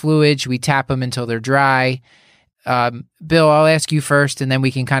much fluid? Should we tap them until they're dry? Bill, I'll ask you first, and then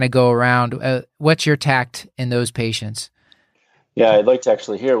we can kind of go around. What's your tact in those patients? Yeah, I'd like to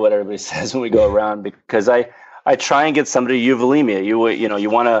actually hear what everybody says when we go around, because I try and get somebody euvolemia. You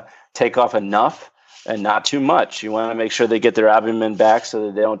want to take off enough and not too much. You want to make sure they get their abdomen back so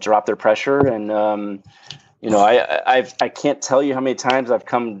that they don't drop their pressure. And I can't tell you how many times I've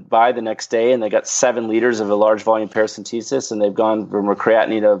come by the next day and they got 7 liters of a large volume paracentesis, and they've gone from a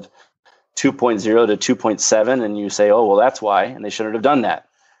creatinine of 2.0 to 2.7, and you say, oh, well, that's why, and they shouldn't have done that.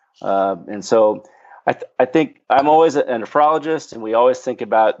 And so I think I'm always a nephrologist, and we always think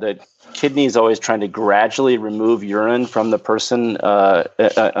about the kidneys always trying to gradually remove urine from the person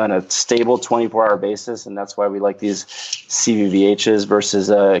on a stable 24-hour basis, and that's why we like these CVVHs versus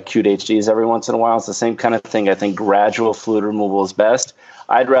acute HDs every once in a while. It's the same kind of thing. I think gradual fluid removal is best.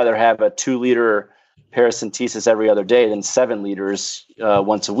 I'd rather have a 2-liter paracentesis every other day than 7 liters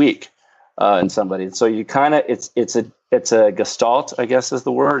once a week in somebody. So you kind of it's a gestalt, I guess is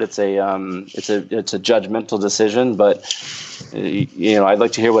the word. It's a judgmental decision, but I'd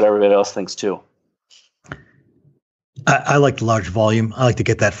like to hear what everybody else thinks too. I like the large volume. I like to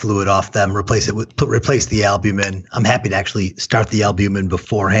get that fluid off them, replace the albumin. I'm happy to actually start the albumin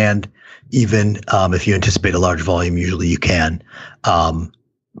beforehand, even if you anticipate a large volume. Usually you can,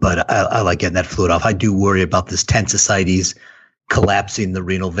 but I like getting that fluid off. I do worry about this tense ascites collapsing the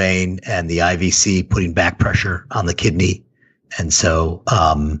renal vein and the IVC putting back pressure on the kidney. And so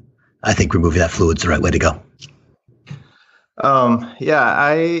I think removing that fluid is the right way to go.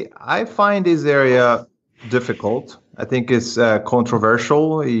 I find this area difficult. I think it's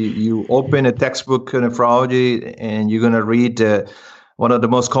controversial. You open a textbook in nephrology and you're going to read one of the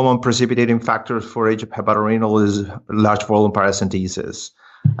most common precipitating factors for hepatorenal is large volume paracentesis.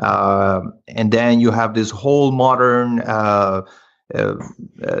 And then you have this whole modern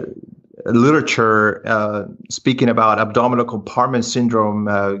literature speaking about abdominal compartment syndrome,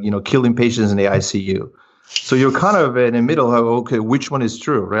 killing patients in the ICU. So you're kind of in the middle of, okay, which one is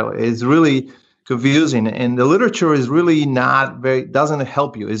true? Really, it's really confusing, and the literature is really doesn't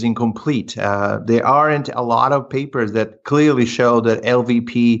help you. It's incomplete. There aren't a lot of papers that clearly show that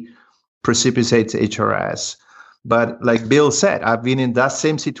LVP precipitates HRS. But like Bill said, I've been in that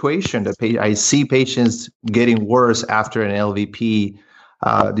same situation. I see patients getting worse after an LVP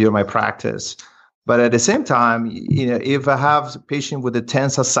during my practice. But at the same time, if I have a patient with a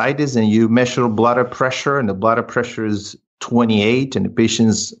tense ascites and you measure bladder pressure and the bladder pressure is 28 and the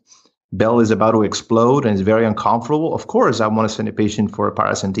patient's belly is about to explode and is very uncomfortable, of course, I want to send a patient for a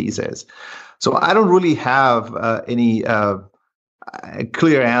paracentesis. So I don't really have any a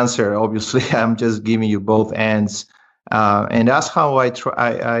clear answer. Obviously, I'm just giving you both ends, and that's how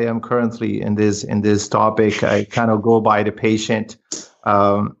I am currently in this topic. I kind of go by the patient.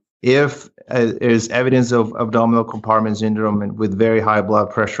 If there's evidence of abdominal compartment syndrome and with very high blood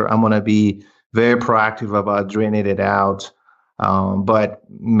pressure, I'm going to be very proactive about draining it out. But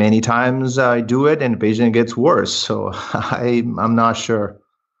many times I do it and the patient gets worse. So I'm not sure.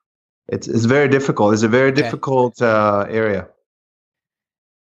 It's very difficult. It's a very difficult area.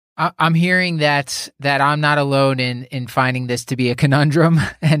 I'm hearing that I'm not alone in finding this to be a conundrum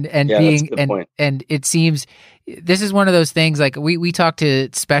and being and it seems this is one of those things, like we talk to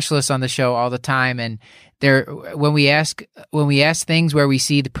specialists on the show all the time, and when we ask things where we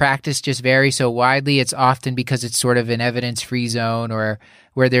see the practice just vary so widely, it's often because it's sort of an evidence-free zone or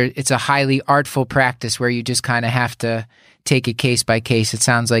where it's a highly artful practice where you just kind of have to take it case by case. It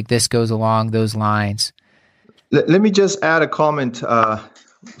sounds like this goes along those lines. Let me just add a comment.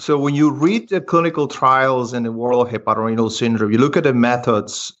 So when you read the clinical trials in the world of hepatorenal syndrome, you look at the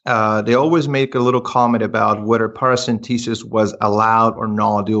methods, they always make a little comment about whether paracentesis was allowed or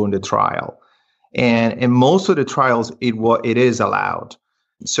not during the trial. And in most of the trials, it is allowed.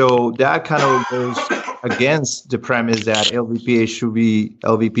 So that kind of goes against the premise that LVP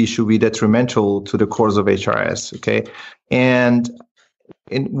should be detrimental to the course of HRS, okay? And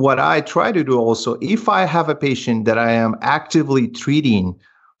what I try to do also, if I have a patient that I am actively treating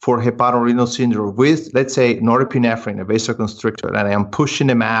for hepatorenal syndrome with, let's say, norepinephrine, a vasoconstrictor, and I am pushing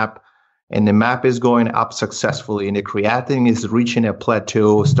the MAP, and the MAP is going up successfully, and the creatinine is reaching a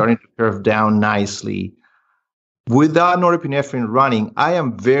plateau, starting to curve down nicely. Without norepinephrine running, I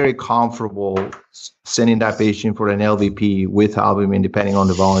am very comfortable sending that patient for an LVP with albumin, depending on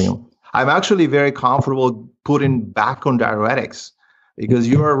the volume. I'm actually very comfortable putting back on diuretics because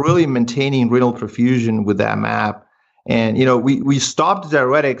you are really maintaining renal perfusion with that MAP. And, we stopped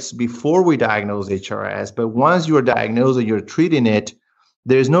diuretics before we diagnosed HRS, but once you're diagnosed and you're treating it,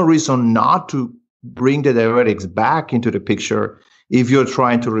 there's no reason not to bring the diuretics back into the picture if you're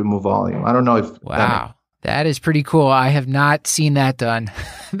trying to remove volume. I don't know if... Wow, that is pretty cool. I have not seen that done.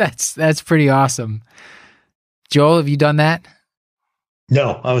 That's pretty awesome. Joel, have you done that?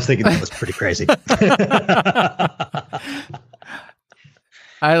 No, I was thinking that was pretty crazy.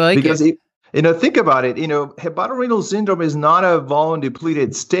 I like it. Because think about it. Hepatorenal syndrome is not a volume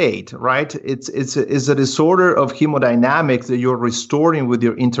depleted state, right? It's a disorder of hemodynamics that you're restoring with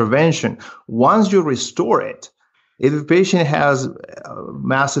your intervention. Once you restore it, If a patient has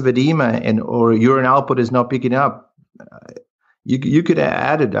massive edema or urine output is not picking up, you could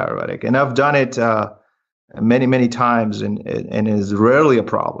add a diuretic. And I've done it many, many times, and is rarely a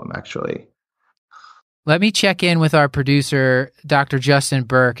problem, actually. Let me check in with our producer, Dr. Justin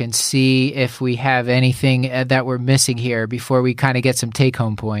Berk, and see if we have anything that we're missing here before we kind of get some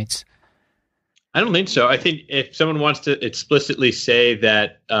take-home points. I don't think so. I think if someone wants to explicitly say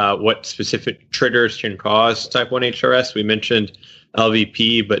that what specific triggers can cause type 1 HRS, we mentioned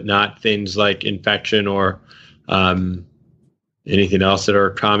LVP, but not things like infection or anything else that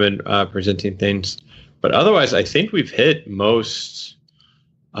are common presenting things. But otherwise, I think we've hit most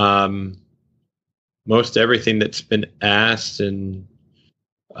everything that's been asked. And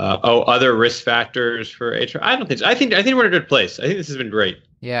other risk factors for HRS. I don't think so. I think we're in a good place. I think this has been great.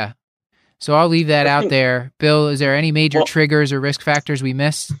 Yeah. So I'll leave that out there. Bill, is there any major triggers or risk factors we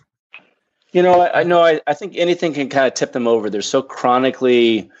missed? I think anything can kind of tip them over. They're so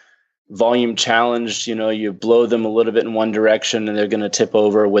chronically volume challenged. You blow them a little bit in one direction and they're going to tip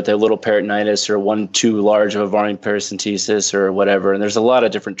over with a little peritonitis or one too large of a volume paracentesis or whatever. And there's a lot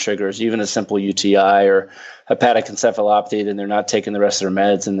of different triggers, even a simple UTI or hepatic encephalopathy, and they're not taking the rest of their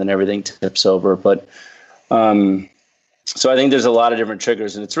meds and then everything tips over. But so I think there's a lot of different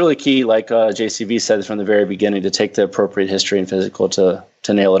triggers, and it's really key, like JCV said from the very beginning, to take the appropriate history and physical to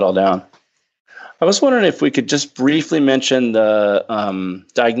nail it all down. I was wondering if we could just briefly mention the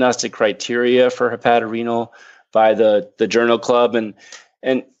diagnostic criteria for hepatorenal by the Journal Club, and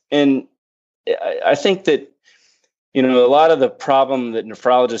I think that a lot of the problem that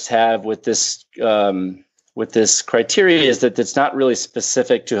nephrologists have with this criteria is that it's not really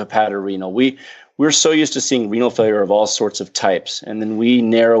specific to hepatorenal. We're so used to seeing renal failure of all sorts of types, and then we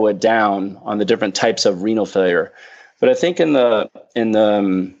narrow it down on the different types of renal failure. But I think in the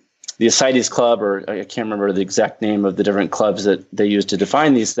Ascites Club, or I can't remember the exact name of the different clubs that they use to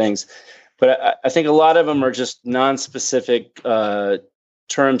define these things, but I think a lot of them are just non-specific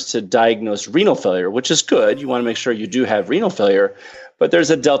terms to diagnose renal failure, which is good. You want to make sure you do have renal failure, but there's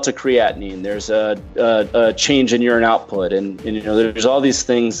a delta creatinine, there's a change in urine output, and there's all these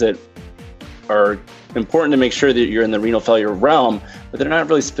things that are important to make sure that you're in the renal failure realm, but they're not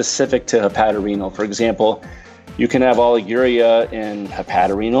really specific to hepatorenal. For example, you can have oliguria in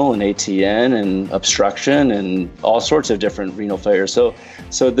hepatorenal and ATN and obstruction and all sorts of different renal failures. So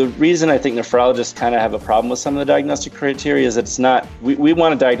the reason I think nephrologists kind of have a problem with some of the diagnostic criteria is that it's not, we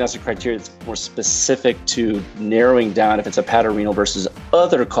want a diagnostic criteria that's more specific to narrowing down if it's hepatorenal versus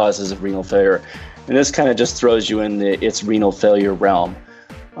other causes of renal failure. And this kind of just throws you in its renal failure realm.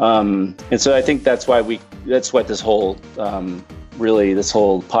 And so I think that's what this whole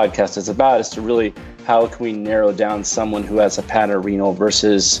podcast is about, is to really, how can we narrow down someone who has hepatorenal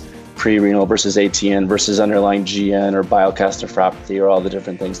versus pre-renal versus ATN versus underlying GN or bile-cast nephropathy or all the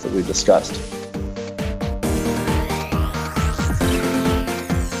different things that we've discussed.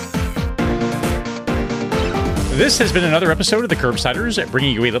 This has been another episode of the Curbsiders,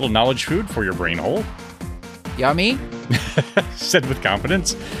 bringing you a little knowledge food for your brain hole. Yummy. Said with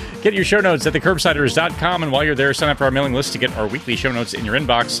confidence. Get your show notes at thecurbsiders.com, and while you're there, sign up for our mailing list to get our weekly show notes in your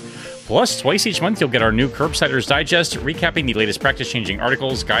inbox. Plus, twice each month, you'll get our new Curbsiders Digest, recapping the latest practice-changing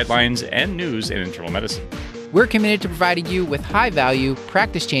articles, guidelines, and news in internal medicine. We're committed to providing you with high-value,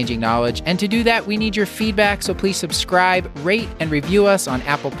 practice-changing knowledge, and to do that, we need your feedback, so please subscribe, rate, and review us on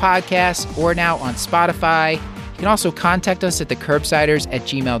Apple Podcasts or now on Spotify. You can also contact us at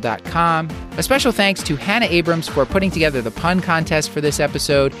thecurbsiders@gmail.com. A special thanks to Hannah Abrams for putting together the pun contest for this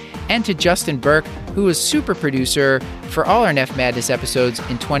episode, and to Justin Berk, who was super producer for all our NephMadness episodes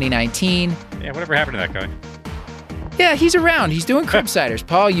in 2019. Yeah, whatever happened to that guy? Yeah, he's around. He's doing Curbsiders.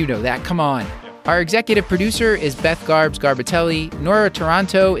 Paul, you know that. Come on. Our executive producer is Beth Garbatelli. Nora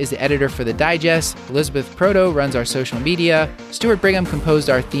Taranto is the editor for The Digest. Elizabeth Proto runs our social media. Stuart Brigham composed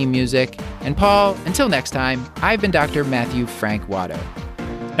our theme music. And Paul, until next time, I've been Dr. Matthew Frank Watto.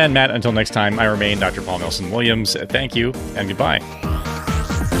 And Matt, until next time, I remain Dr. Paul Nelson Williams. Thank you and goodbye.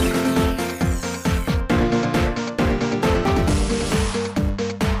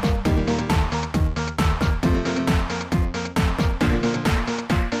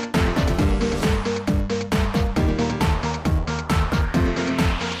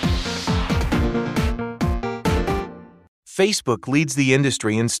 Facebook leads the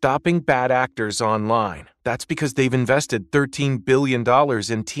industry in stopping bad actors online. That's because they've invested $13 billion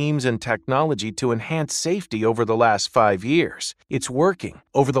in teams and technology to enhance safety over the last 5 years. It's working.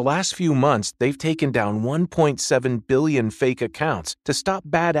 Over the last few months, they've taken down 1.7 billion fake accounts to stop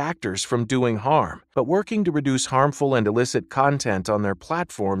bad actors from doing harm. But working to reduce harmful and illicit content on their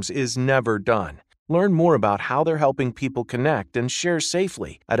platforms is never done. Learn more about how they're helping people connect and share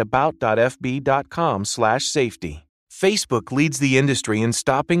safely at about.fb.com/safety. Facebook leads the industry in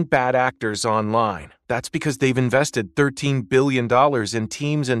stopping bad actors online. That's because they've invested $13 billion in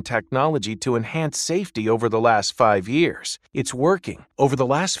teams and technology to enhance safety over the last 5 years. It's working. Over the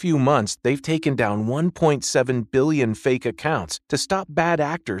last few months, they've taken down 1.7 billion fake accounts to stop bad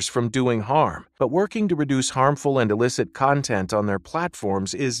actors from doing harm. But working to reduce harmful and illicit content on their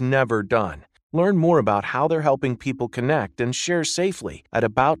platforms is never done. Learn more about how they're helping people connect and share safely at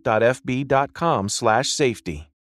about.fb.com/safety.